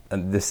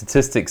the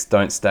statistics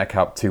don't stack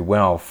up too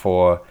well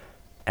for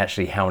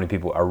actually how many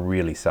people are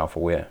really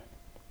self-aware.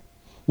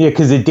 Yeah,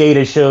 because the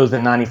data shows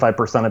that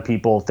 95% of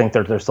people think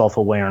that they're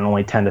self-aware and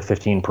only 10 to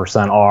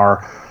 15%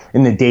 are.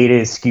 And the data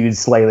is skewed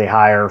slightly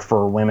higher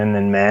for women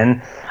than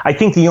men. I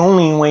think the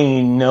only way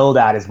you know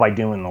that is by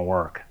doing the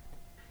work.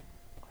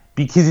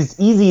 Because it's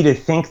easy to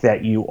think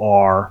that you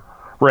are,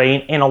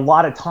 right? And a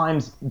lot of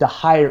times, the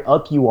higher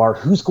up you are,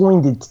 who's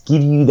going to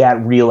give you that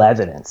real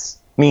evidence?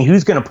 I mean,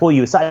 who's going to pull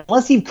you aside?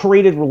 Unless you've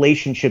created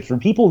relationships where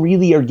people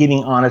really are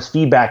giving honest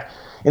feedback,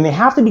 and they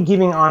have to be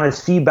giving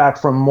honest feedback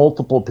from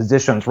multiple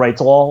positions, right?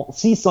 So I'll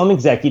see some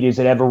executives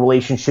that have a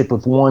relationship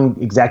with one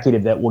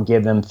executive that will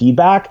give them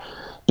feedback,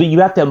 but you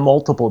have to have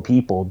multiple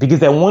people, because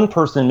that one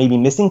person may be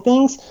missing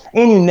things,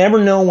 and you never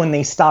know when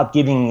they stop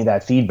giving you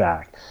that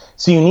feedback.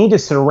 So you need to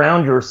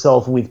surround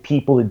yourself with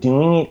people that are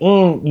doing it,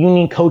 and you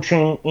need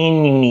coaching,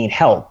 and you need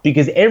help,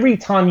 because every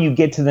time you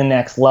get to the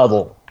next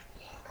level,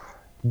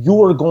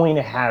 you're going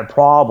to have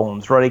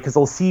problems, right? Because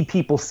I'll see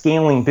people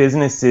scaling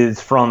businesses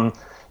from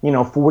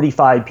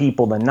 45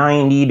 people to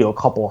 90 to a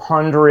couple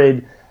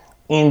hundred,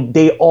 and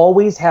they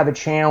always have a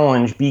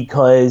challenge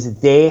because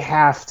they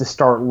have to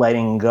start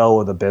letting go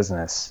of the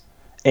business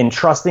and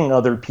trusting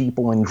other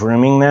people and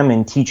grooming them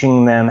and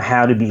teaching them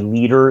how to be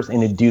leaders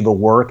and to do the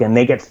work. And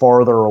they get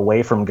farther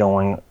away from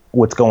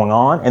what's going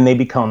on, and they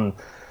become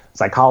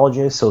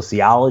psychologists,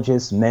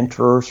 sociologists,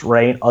 mentors,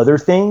 right? Other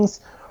things,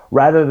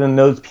 rather than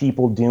those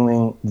people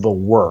doing the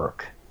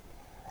work.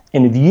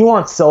 And if you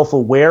aren't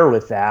self-aware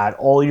with that,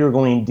 all you're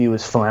going to do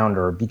is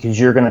flounder, because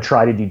you're going to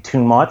try to do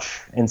too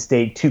much and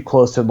stay too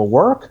close to the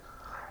work.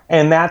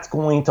 And that's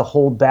going to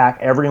hold back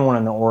everyone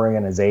in the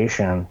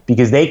organization,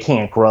 because they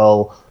can't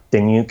grow,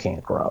 then you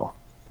can't grow.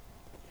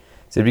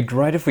 So it'd be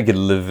great if we could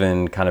live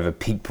in kind of a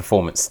peak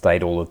performance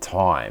state all the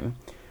time.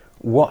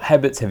 What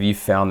habits have you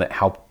found that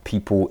help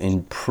people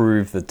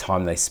improve the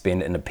time they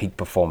spend in a peak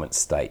performance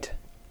state?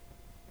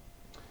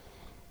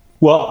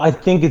 Well, I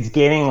think it's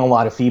getting a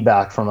lot of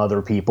feedback from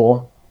other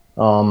people.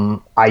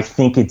 I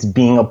think it's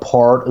being a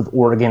part of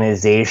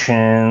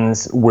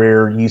organizations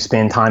where you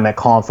spend time at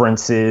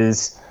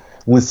conferences,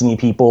 listening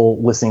to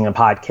people, listening to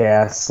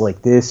podcasts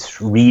like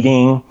this,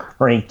 reading,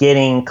 right?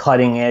 Getting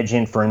cutting edge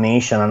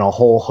information on a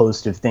whole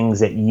host of things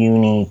that you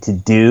need to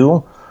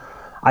do.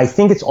 I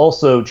think it's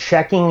also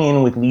checking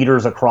in with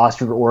leaders across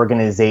your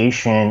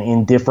organization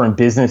in different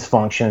business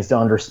functions to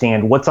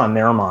understand what's on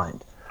their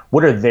mind.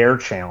 What are their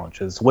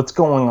challenges? What's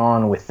going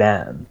on with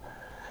them?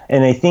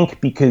 And I think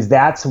because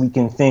that's, we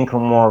can think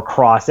more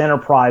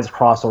cross-enterprise,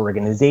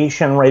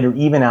 cross-organization, right? Or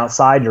even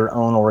outside your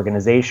own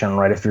organization,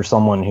 right? If you're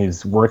someone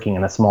who's working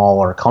in a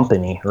smaller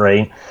company,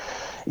 right?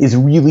 Is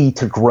really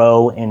to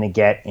grow and to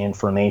get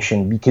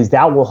information, because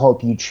that will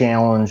help you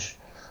challenge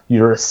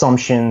your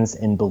assumptions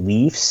and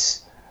beliefs,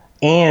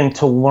 and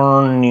to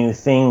learn new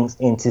things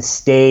and to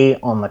stay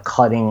on the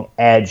cutting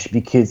edge,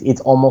 because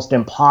it's almost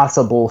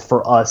impossible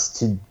for us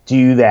to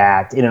do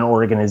that in an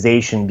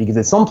organization, because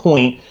at some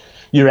point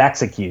you're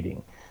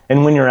executing.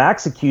 And when you're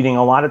executing,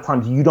 a lot of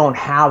times you don't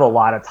have a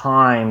lot of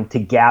time to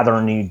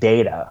gather new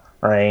data,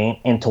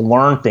 right? And to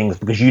learn things,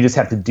 because you just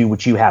have to do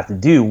what you have to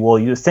do. Well,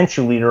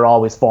 you're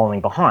always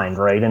falling behind,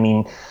 right? I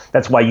mean,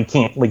 that's why you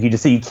can't, like you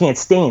just said, you can't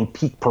stay in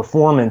peak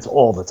performance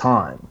all the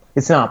time.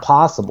 It's not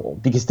possible,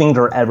 because things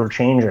are ever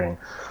changing.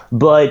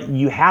 But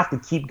you have to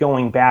keep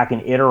going back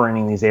and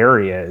iterating these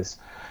areas,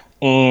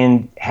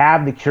 and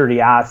have the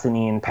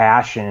curiosity and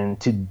passion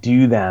to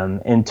do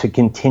them, and to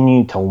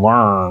continue to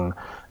learn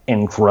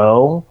and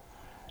grow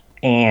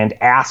and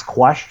ask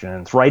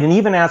questions, right? And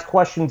even ask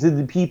questions of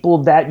the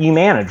people that you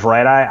manage,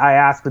 right? I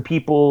ask the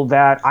people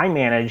that I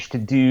manage to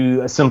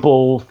do a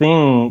simple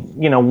thing,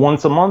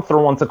 once a month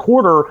or once a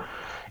quarter,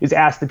 is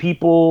ask the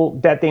people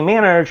that they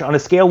manage on a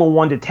scale of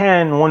 1 to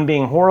 10, 1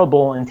 being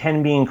horrible and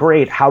 10 being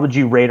great, how would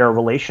you rate our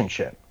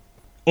relationship?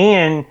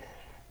 And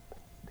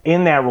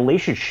in that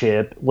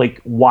relationship,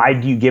 like, why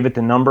do you give it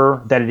the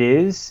number that it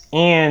is?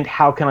 And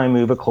how can I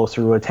move it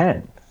closer to a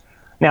 10?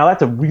 Now,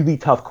 that's a really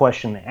tough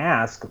question to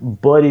ask,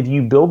 but if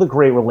you build a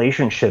great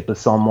relationship with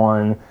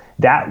someone,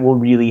 that will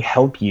really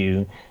help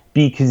you,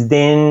 because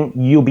then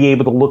you'll be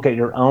able to look at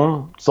your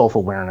own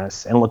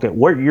self-awareness and look at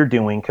what you're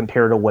doing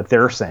compared to what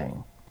they're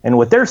saying. And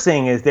what they're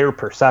saying is their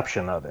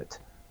perception of it.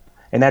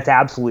 And that's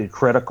absolutely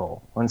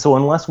critical. And so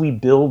unless we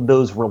build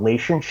those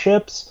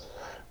relationships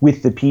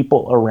with the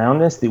people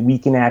around us, that we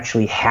can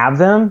actually have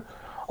them,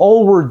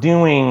 all we're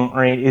doing,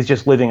 right, is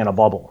just living in a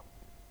bubble,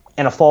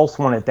 and a false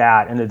one at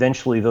that. And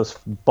eventually those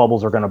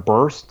bubbles are going to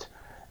burst,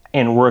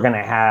 and we're going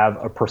to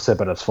have a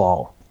precipitous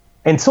fall.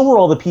 And so are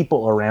all the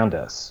people around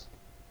us.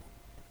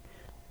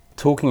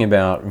 Talking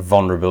about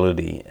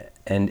vulnerability,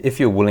 and if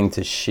you're willing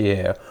to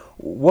share,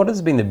 what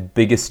has been the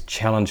biggest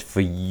challenge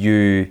for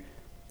you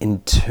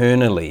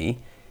internally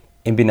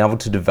in being able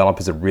to develop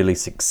as a really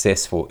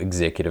successful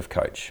executive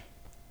coach?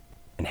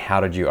 And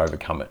how did you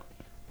overcome it?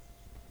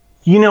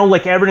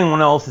 Like everyone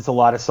else, it's a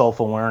lot of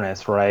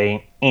self-awareness,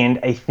 right? And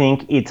I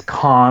think it's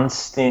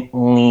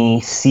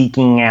constantly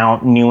seeking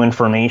out new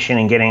information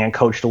and getting a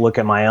coach to look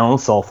at my own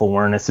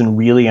self-awareness and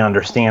really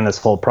understand this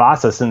whole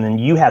process. And then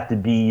you have to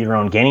be your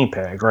own guinea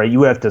pig, right?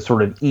 You have to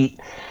sort of eat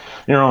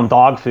your own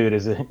dog food,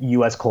 is a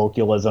U.S.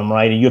 colloquialism,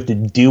 right? And you have to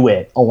do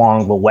it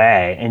along the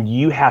way. And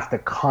you have to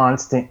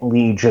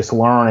constantly just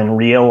learn and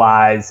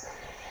realize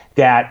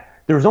that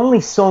there's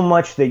only so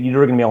much that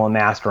you're going to be able to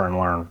master and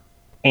learn.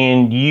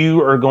 And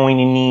you are going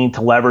to need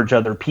to leverage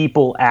other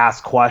people,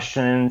 ask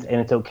questions,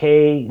 and it's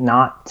okay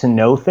not to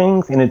know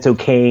things, and it's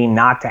okay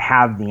not to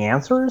have the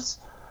answers.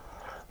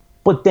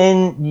 But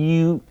then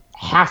you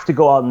have to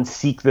go out and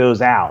seek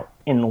those out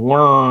and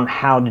learn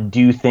how to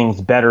do things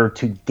better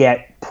to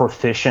get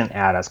proficient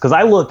at us. Because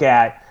I look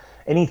at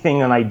anything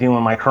that I do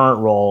in my current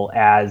role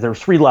as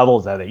there's 3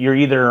 levels of it. You're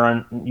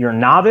either you're a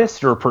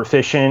novice, you're a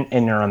proficient,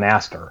 and you're a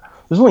master.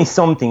 There's only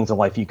some things in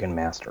life you can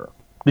master.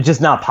 It's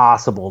just not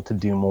possible to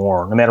do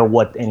more, no matter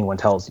what anyone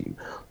tells you.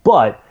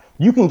 But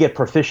you can get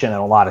proficient at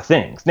a lot of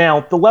things.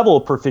 Now, the level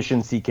of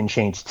proficiency can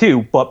change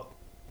too, but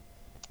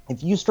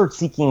if you start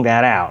seeking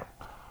that out,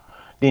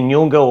 then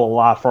you'll go a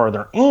lot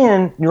farther.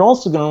 And you're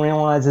also going to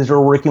realize as you're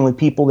working with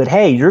people that,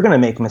 hey, you're going to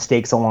make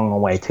mistakes along the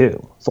way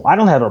too. So I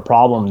don't have a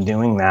problem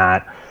doing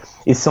that.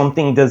 If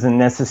something doesn't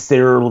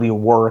necessarily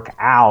work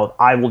out,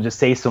 I will just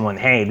say to someone,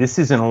 hey, this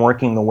isn't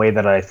working the way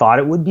that I thought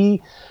it would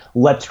be.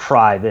 Let's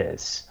try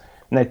this.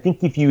 And I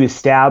think if you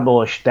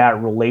establish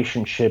that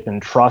relationship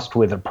and trust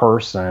with a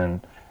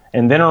person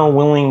and then are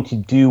willing to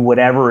do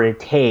whatever it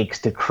takes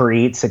to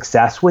create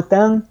success with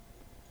them,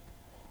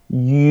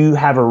 you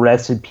have a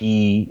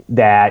recipe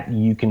that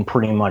you can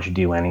pretty much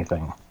do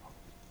anything.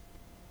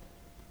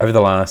 Over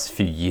the last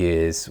few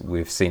years,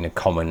 we've seen a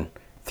common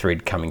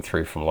thread coming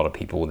through from a lot of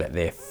people that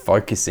they're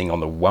focusing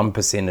on the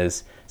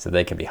 1%ers so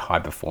they can be high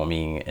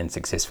performing and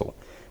successful.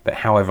 But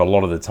however, a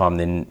lot of the time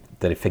then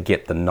they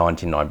forget the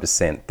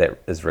 99% that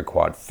is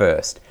required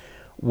first.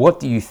 What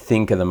do you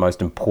think are the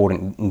most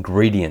important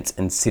ingredients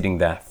in setting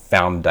that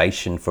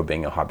foundation for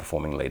being a high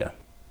performing leader?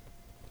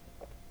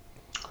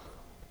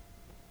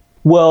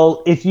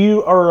 Well, if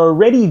you are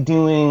already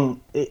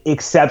doing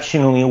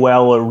exceptionally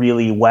well or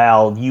really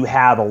well, you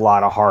have a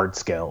lot of hard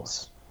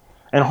skills.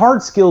 And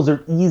hard skills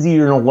are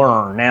easier to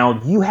learn.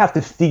 Now, you have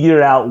to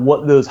figure out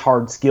what those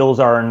hard skills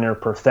are in their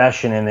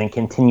profession and then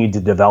continue to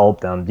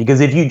develop them.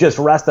 Because if you just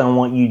rest on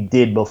what you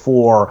did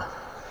before,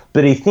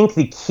 but I think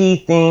the key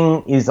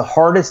thing is the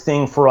hardest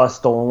thing for us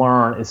to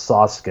learn is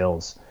soft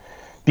skills.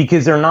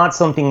 Because they're not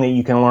something that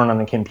you can learn on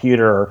the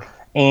computer,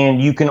 and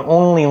you can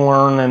only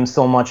learn them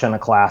so much in a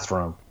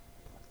classroom.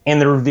 And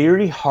they're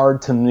very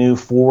hard to move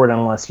forward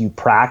unless you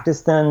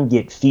practice them,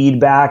 get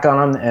feedback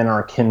on them, and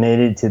are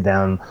committed to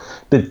them.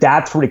 But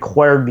that's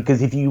required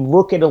because if you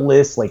look at a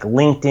list like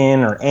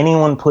LinkedIn or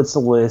anyone puts a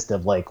list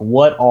of like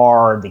what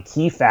are the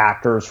key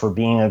factors for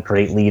being a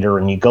great leader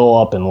and you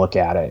go up and look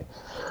at it,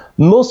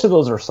 most of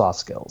those are soft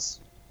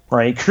skills,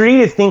 right?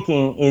 Creative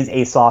thinking is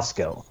a soft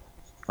skill,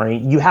 right?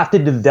 You have to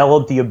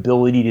develop the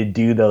ability to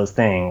do those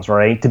things,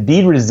 right? To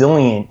be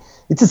resilient,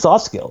 it's a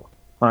soft skill.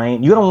 Right?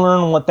 You got to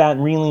learn what that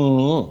really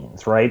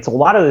means, right? So a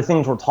lot of the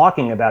things we're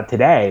talking about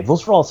today,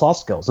 those are all soft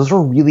skills. Those are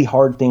really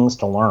hard things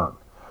to learn.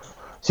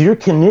 So your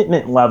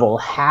commitment level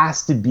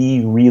has to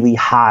be really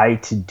high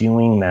to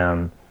doing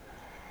them.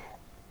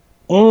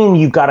 And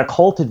you've got to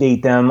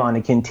cultivate them on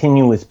a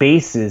continuous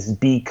basis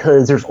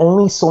because there's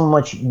only so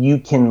much you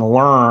can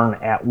learn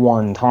at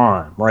one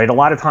time, right? A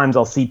lot of times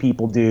I'll see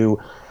people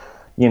do,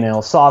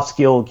 soft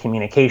skill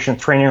communication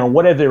training or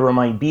whatever it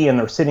might be, and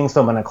they're sitting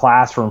someone in a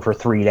classroom for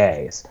 3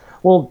 days.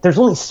 Well, there's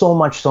only so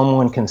much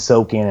someone can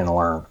soak in and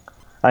learn.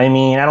 I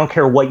mean, I don't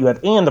care what you have.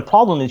 And the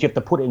problem is you have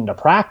to put it into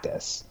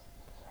practice.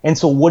 And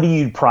so what do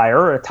you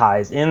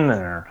prioritize in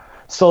there?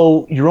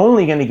 So you're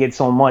only going to get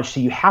so much. So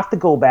you have to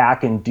go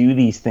back and do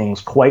these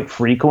things quite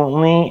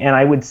frequently. And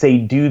I would say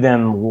do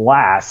them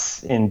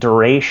less in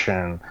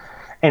duration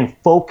and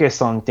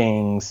focus on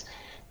things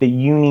that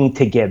you need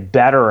to get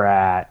better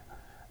at.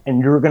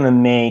 And you're going to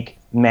make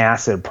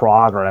massive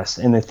progress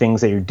in the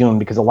things that you're doing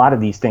because a lot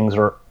of these things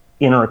are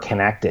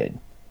interconnected.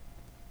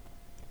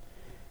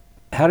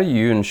 How do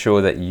you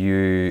ensure that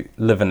you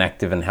live an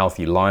active and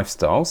healthy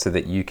lifestyle so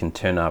that you can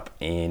turn up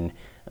in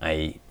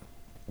a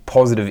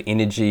positive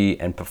energy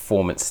and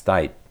performance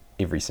state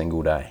every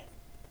single day?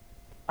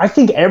 I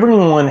think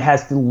everyone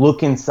has to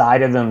look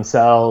inside of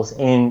themselves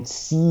and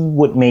see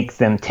what makes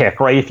them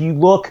tick, right? If you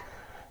look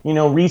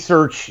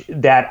research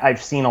that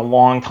I've seen a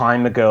long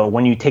time ago,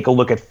 when you take a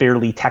look at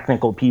fairly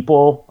technical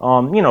people,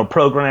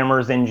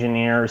 programmers,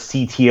 engineers,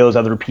 CTOs,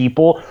 other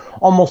people,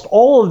 almost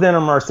all of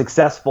them are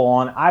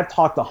successful. And I've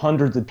talked to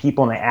hundreds of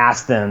people and I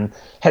asked them,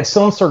 have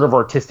some sort of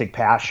artistic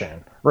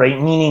passion, right?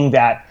 Meaning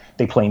that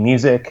they play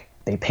music,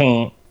 they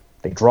paint,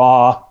 they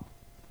draw,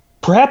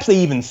 perhaps they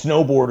even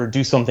snowboard or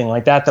do something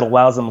like that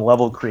allows them a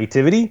level of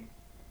creativity.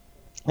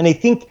 And I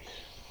think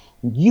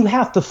you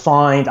have to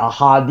find a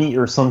hobby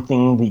or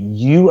something that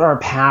you are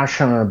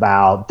passionate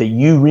about, that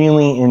you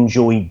really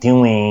enjoy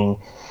doing,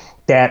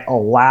 that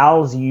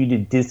allows you to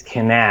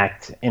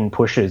disconnect and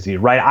pushes you,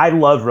 right? I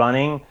love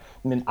running.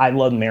 I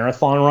love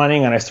marathon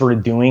running, and I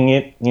started doing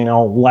it,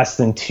 less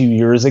than 2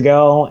 years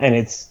ago, and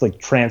it's like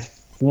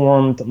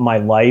transformed my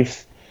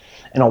life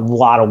in a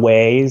lot of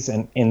ways,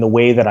 and in the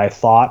way that I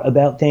thought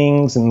about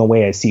things and the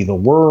way I see the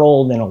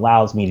world, and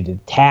allows me to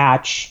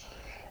detach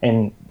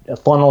and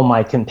funnel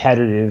my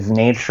competitive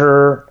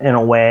nature in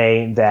a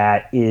way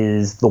that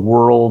is the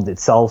world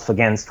itself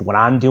against what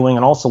I'm doing,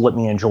 and also let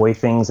me enjoy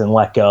things and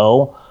let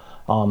go.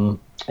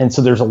 And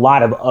so there's a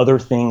lot of other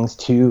things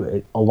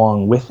too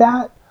along with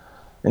that.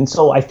 And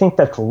so I think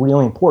that's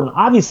really important.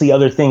 Obviously,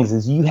 other things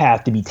is you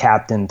have to be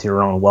tapped into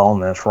your own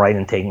wellness, right?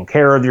 And taking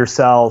care of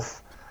yourself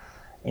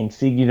and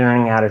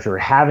figuring out if you're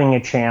having a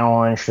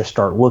challenge to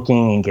start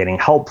looking and getting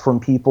help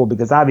from people,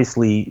 because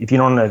obviously if you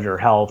don't have your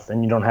health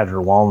and you don't have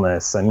your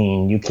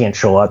wellness, you can't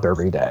show up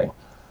every day.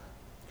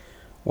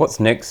 What's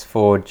next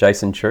for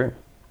Jason True?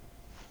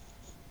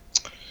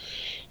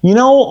 A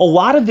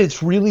lot of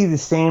it's really the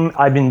same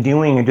I've been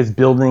doing and just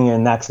building a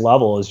next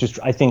level. Is just,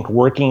 I think,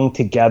 working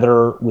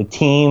together with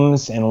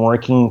teams and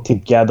working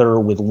together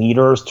with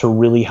leaders to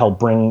really help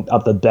bring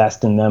up the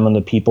best in them and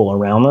the people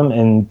around them,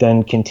 and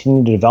then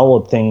continue to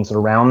develop things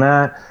around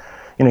that.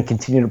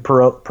 Continue to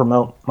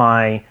promote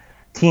my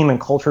team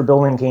and culture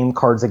building game,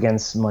 Cards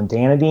Against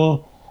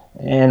Mundanity,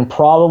 and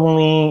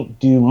probably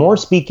do more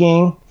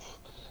speaking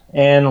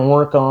and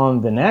work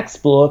on the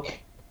next book,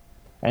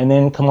 and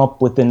then come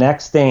up with the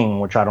next thing,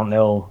 which I don't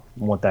know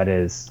what that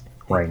is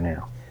right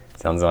now.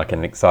 Sounds like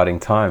an exciting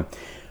time.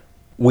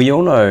 We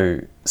all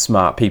know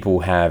smart people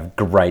have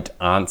great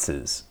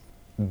answers,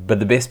 but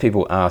the best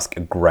people ask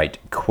great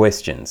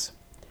questions.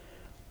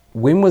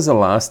 When was the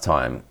last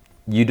time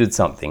you did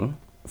something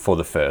for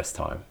the first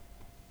time?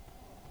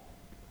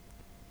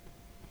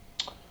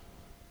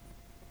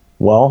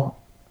 Well,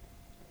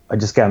 I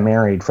just got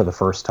married for the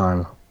first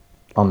time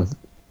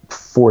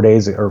 4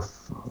 days or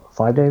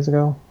 5 days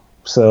ago.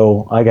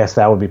 So I guess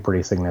that would be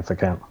pretty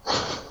significant.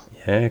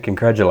 Yeah,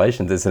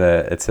 congratulations. It's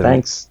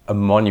a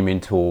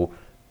monumental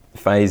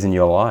phase in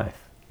your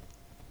life.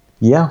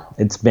 Yeah,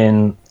 it's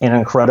been an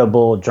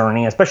incredible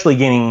journey, especially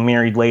getting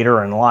married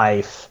later in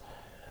life.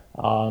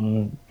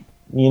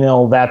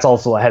 That's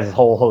also has a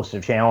whole host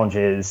of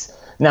challenges,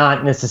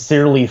 not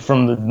necessarily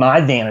from my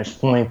vantage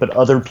point, but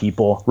other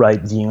people, right,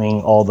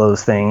 viewing all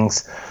those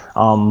things.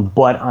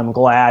 But I'm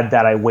glad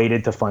that I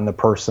waited to find the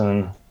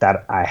person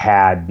that I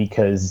had,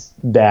 because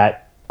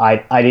that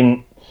I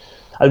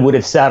would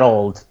have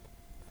settled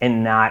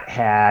and not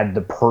had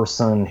the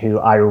person who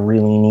I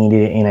really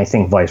needed, and I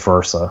think vice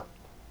versa.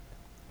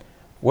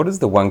 What is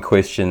the one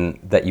question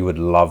that you would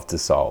love to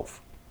solve?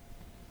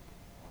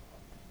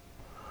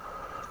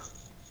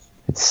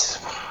 It's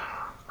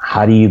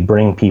how do you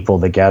bring people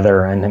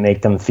together and to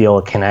make them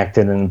feel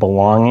connected and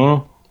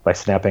belonging by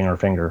snapping our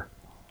finger?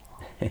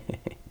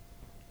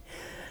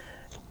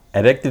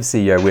 At Active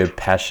CEO, we're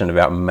passionate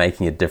about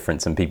making a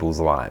difference in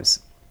people's lives.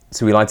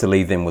 So we like to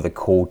leave them with a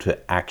call to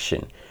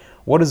action.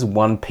 What is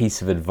one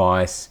piece of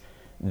advice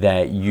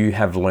that you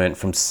have learned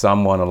from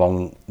someone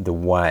along the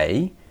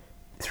way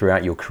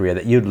throughout your career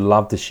that you'd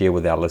love to share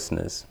with our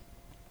listeners?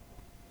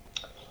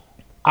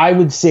 I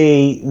would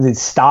say that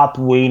stop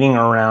waiting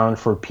around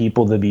for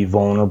people to be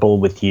vulnerable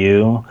with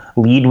you.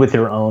 Lead with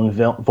your own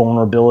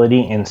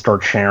vulnerability and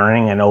start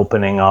sharing and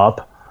opening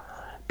up,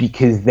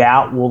 because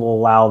that will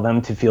allow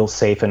them to feel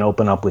safe and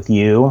open up with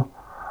you.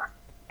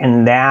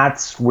 And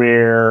that's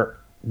where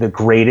the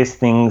greatest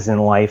things in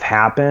life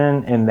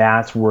happen, and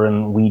that's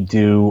when we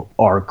do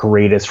our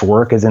greatest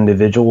work as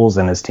individuals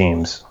and as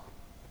teams.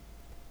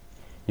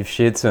 You've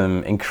shared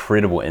some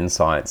incredible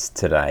insights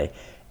today.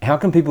 How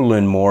can people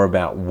learn more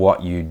about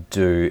what you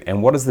do,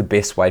 and what is the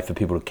best way for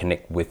people to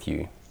connect with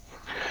you?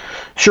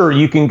 Sure,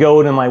 you can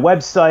go to my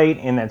website,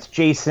 and that's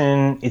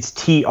Jason, it's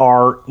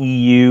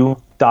TREU.com.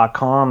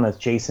 That's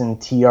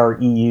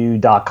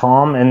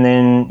JasonTREU.com. And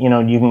then,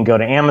 you can go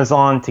to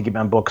Amazon to get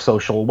my book,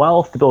 Social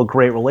Wealth, to build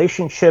great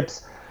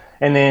relationships.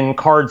 And then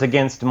Cards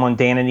Against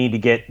Mundanity to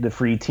get the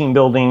free team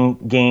building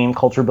game,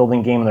 culture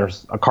building game. And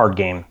there's a card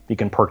game you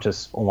can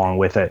purchase along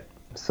with it.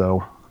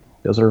 So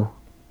those are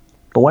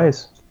the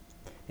ways.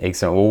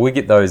 Excellent. Well, we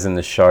get those in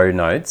the show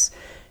notes.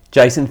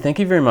 Jason, thank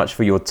you very much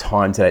for your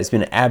time today. It's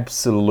been an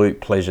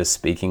absolute pleasure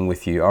speaking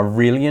with you. I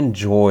really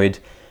enjoyed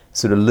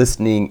sort of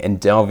listening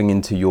and delving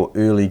into your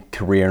early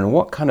career and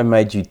what kind of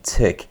made you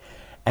tick,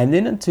 and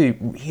then into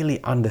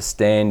really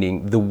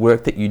understanding the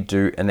work that you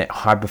do in that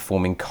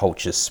high-performing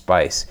culture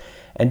space.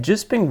 and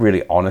just being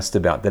really honest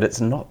about that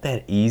it's not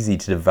that easy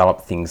to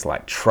develop things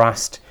like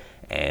trust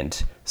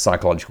and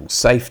psychological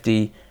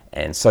safety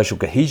and social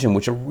cohesion,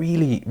 which are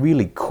really,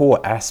 really core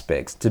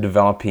aspects to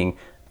developing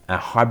a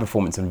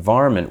high-performance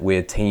environment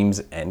where teams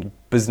and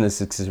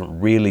businesses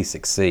really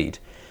succeed.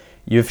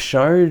 You've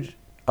showed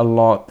a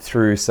lot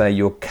through, say,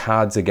 your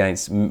cards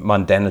against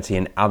mundanity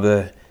and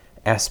other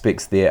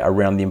aspects there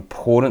around the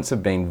importance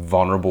of being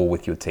vulnerable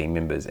with your team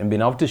members and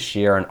being able to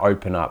share and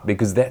open up,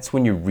 because that's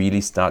when you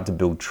really start to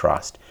build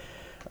trust.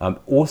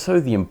 Also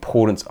the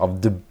importance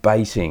of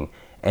debating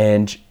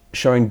and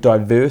showing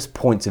diverse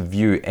points of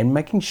view and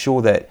making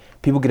sure that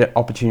people get an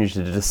opportunity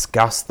to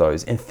discuss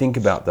those and think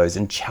about those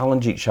and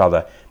challenge each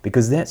other,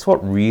 because that's what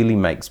really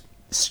makes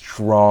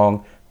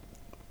strong,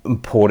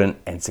 important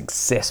and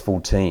successful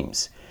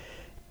teams.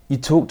 You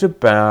talked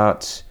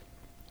about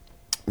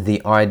the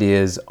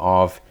ideas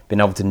of being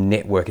able to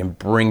network and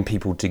bring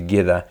people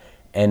together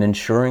and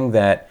ensuring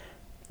that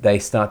they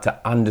start to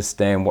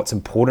understand what's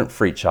important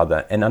for each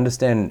other and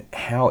understand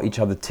how each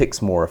other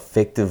ticks more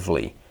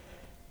effectively.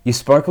 You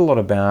spoke a lot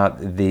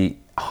about the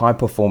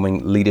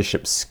high-performing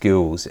leadership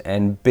skills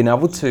and being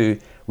able to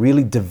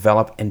really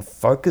develop and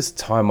focus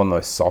time on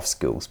those soft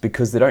skills,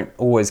 because they don't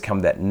always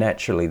come that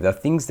naturally. They're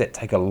things that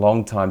take a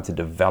long time to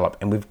develop,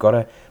 and we've got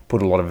to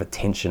put a lot of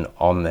attention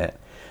on that.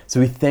 So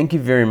we thank you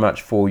very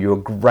much for your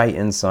great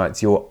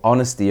insights, your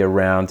honesty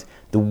around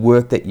the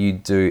work that you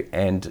do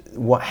and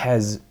what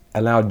has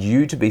allowed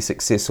you to be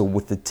successful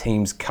with the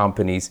teams,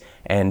 companies,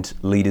 and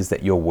leaders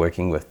that you're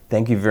working with.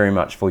 Thank you very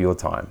much for your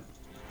time.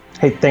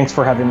 Hey, thanks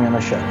for having me on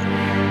the show.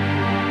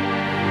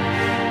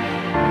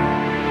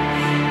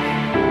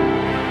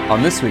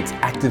 On this week's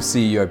Active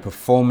CEO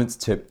Performance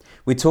Tip,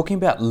 we're talking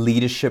about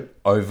leadership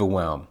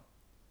overwhelm.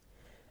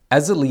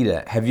 As a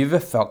leader, have you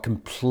ever felt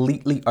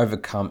completely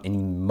overcome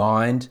in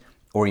mind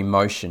or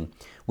emotion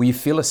where you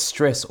feel a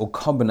stress or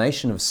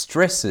combination of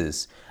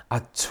stresses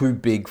are too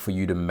big for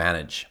you to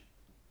manage?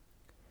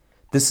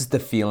 This is the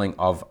feeling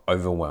of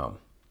overwhelm.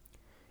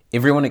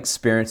 Everyone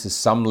experiences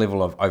some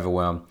level of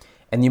overwhelm,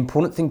 and the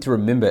important thing to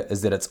remember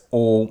is that it's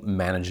all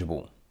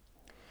manageable.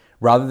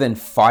 Rather than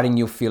fighting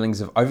your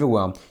feelings of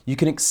overwhelm, you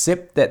can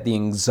accept that the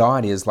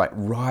anxiety is like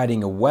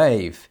riding a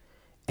wave,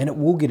 and it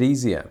will get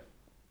easier.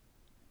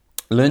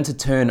 Learn to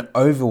turn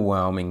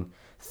overwhelming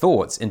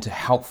thoughts into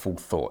helpful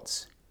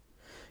thoughts.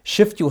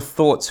 Shift your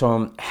thoughts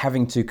from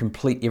having to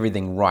complete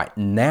everything right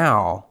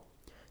now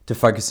to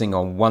focusing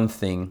on one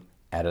thing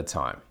at a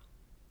time.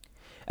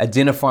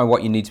 Identify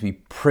what you need to be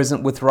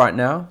present with right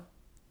now.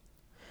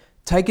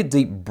 Take a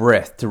deep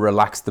breath to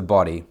relax the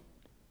body.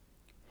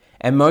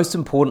 And most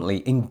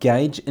importantly,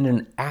 engage in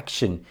an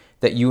action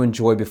that you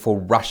enjoy before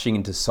rushing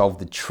in to solve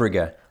the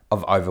trigger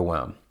of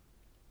overwhelm.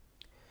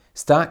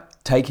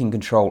 Start taking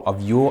control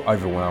of your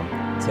overwhelm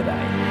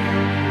today.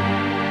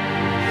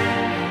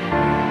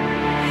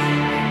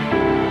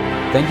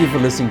 Thank you for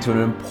listening to an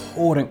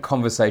important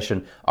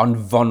conversation on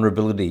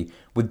vulnerability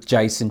with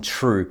Jason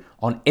True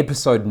on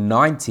episode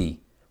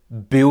 90,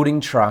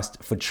 Building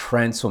Trust for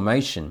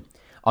Transformation,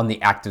 on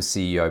the Active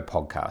CEO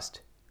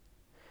podcast.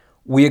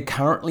 We are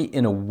currently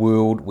in a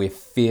world where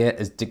fear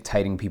is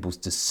dictating people's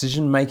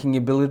decision-making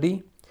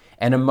ability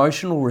and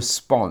emotional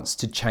response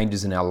to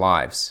changes in our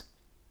lives.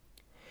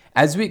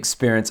 As we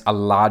experience a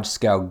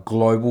large-scale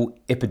global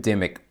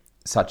epidemic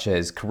such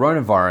as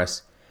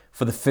coronavirus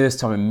for the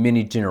first time in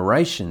many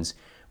generations,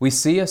 we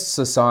see a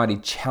society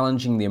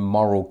challenging their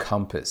moral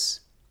compass.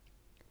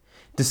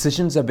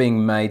 Decisions are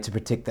being made to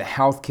protect the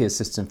healthcare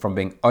system from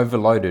being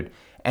overloaded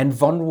and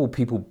vulnerable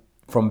people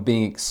from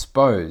being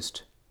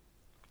exposed.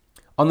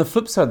 On the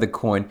flip side of the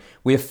coin,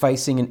 we are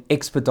facing an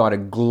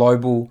expedited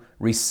global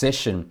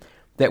recession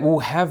that will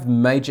have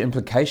major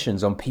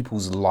implications on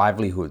people's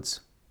livelihoods.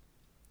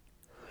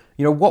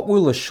 What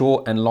will the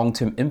short and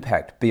long-term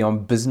impact be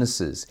on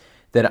businesses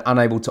that are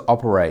unable to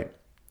operate?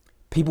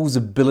 People's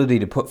ability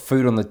to put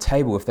food on the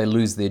table if they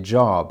lose their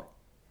job?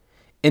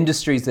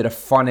 Industries that are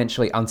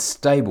financially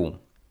unstable?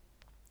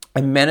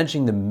 And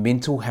managing the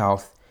mental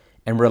health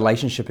and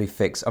relationship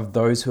effects of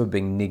those who are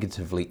being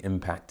negatively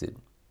impacted?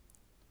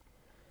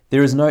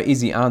 There is no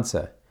easy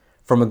answer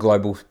from a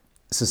global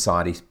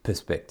society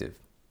perspective.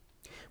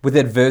 With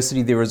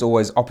adversity, there is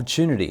always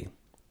opportunity.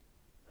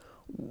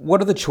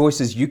 What are the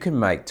choices you can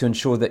make to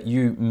ensure that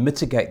you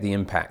mitigate the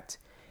impact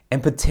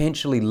and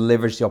potentially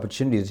leverage the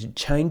opportunity to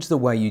change the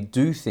way you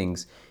do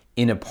things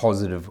in a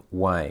positive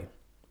way?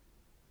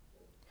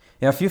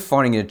 Now, if you're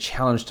finding it a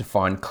challenge to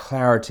find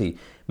clarity,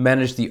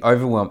 manage the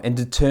overwhelm, and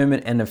determine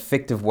an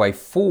effective way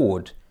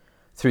forward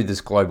through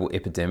this global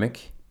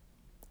epidemic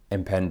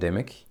and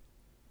pandemic,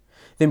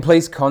 then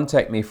please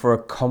contact me for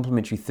a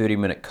complimentary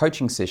 30-minute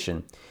coaching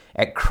session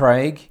at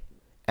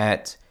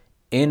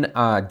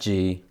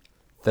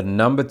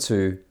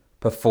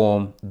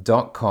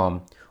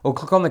craig@nrg2perform.com, or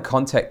click on the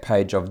contact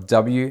page of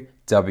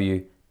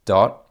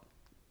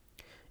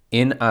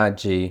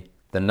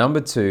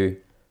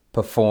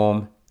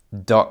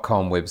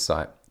www.nrg2perform.com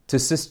website to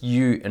assist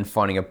you in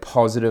finding a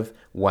positive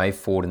way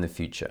forward in the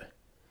future.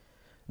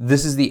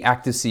 This is the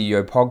Active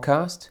CEO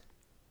podcast.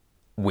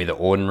 where the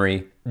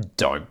ordinary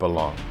don't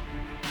belong.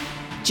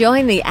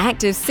 Join the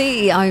Active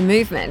CEO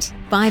movement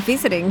by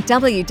visiting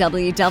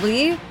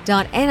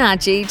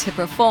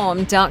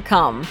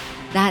www.nrg2perform.com.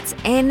 That's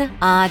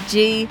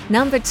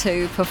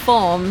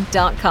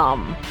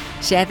NRG2perform.com.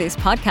 Share this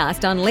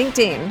podcast on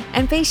LinkedIn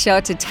and be sure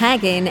to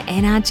tag in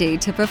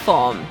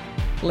NRG2Perform.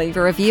 Leave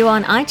a review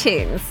on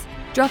iTunes.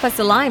 Drop us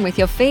a line with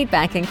your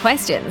feedback and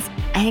questions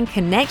and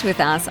connect with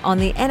us on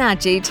the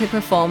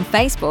NRG2Perform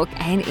Facebook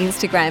and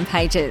Instagram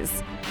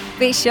pages.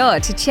 Be sure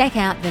to check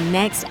out the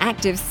next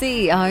Active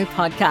CEO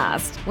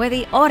podcast, where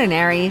the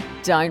ordinary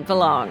don't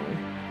belong.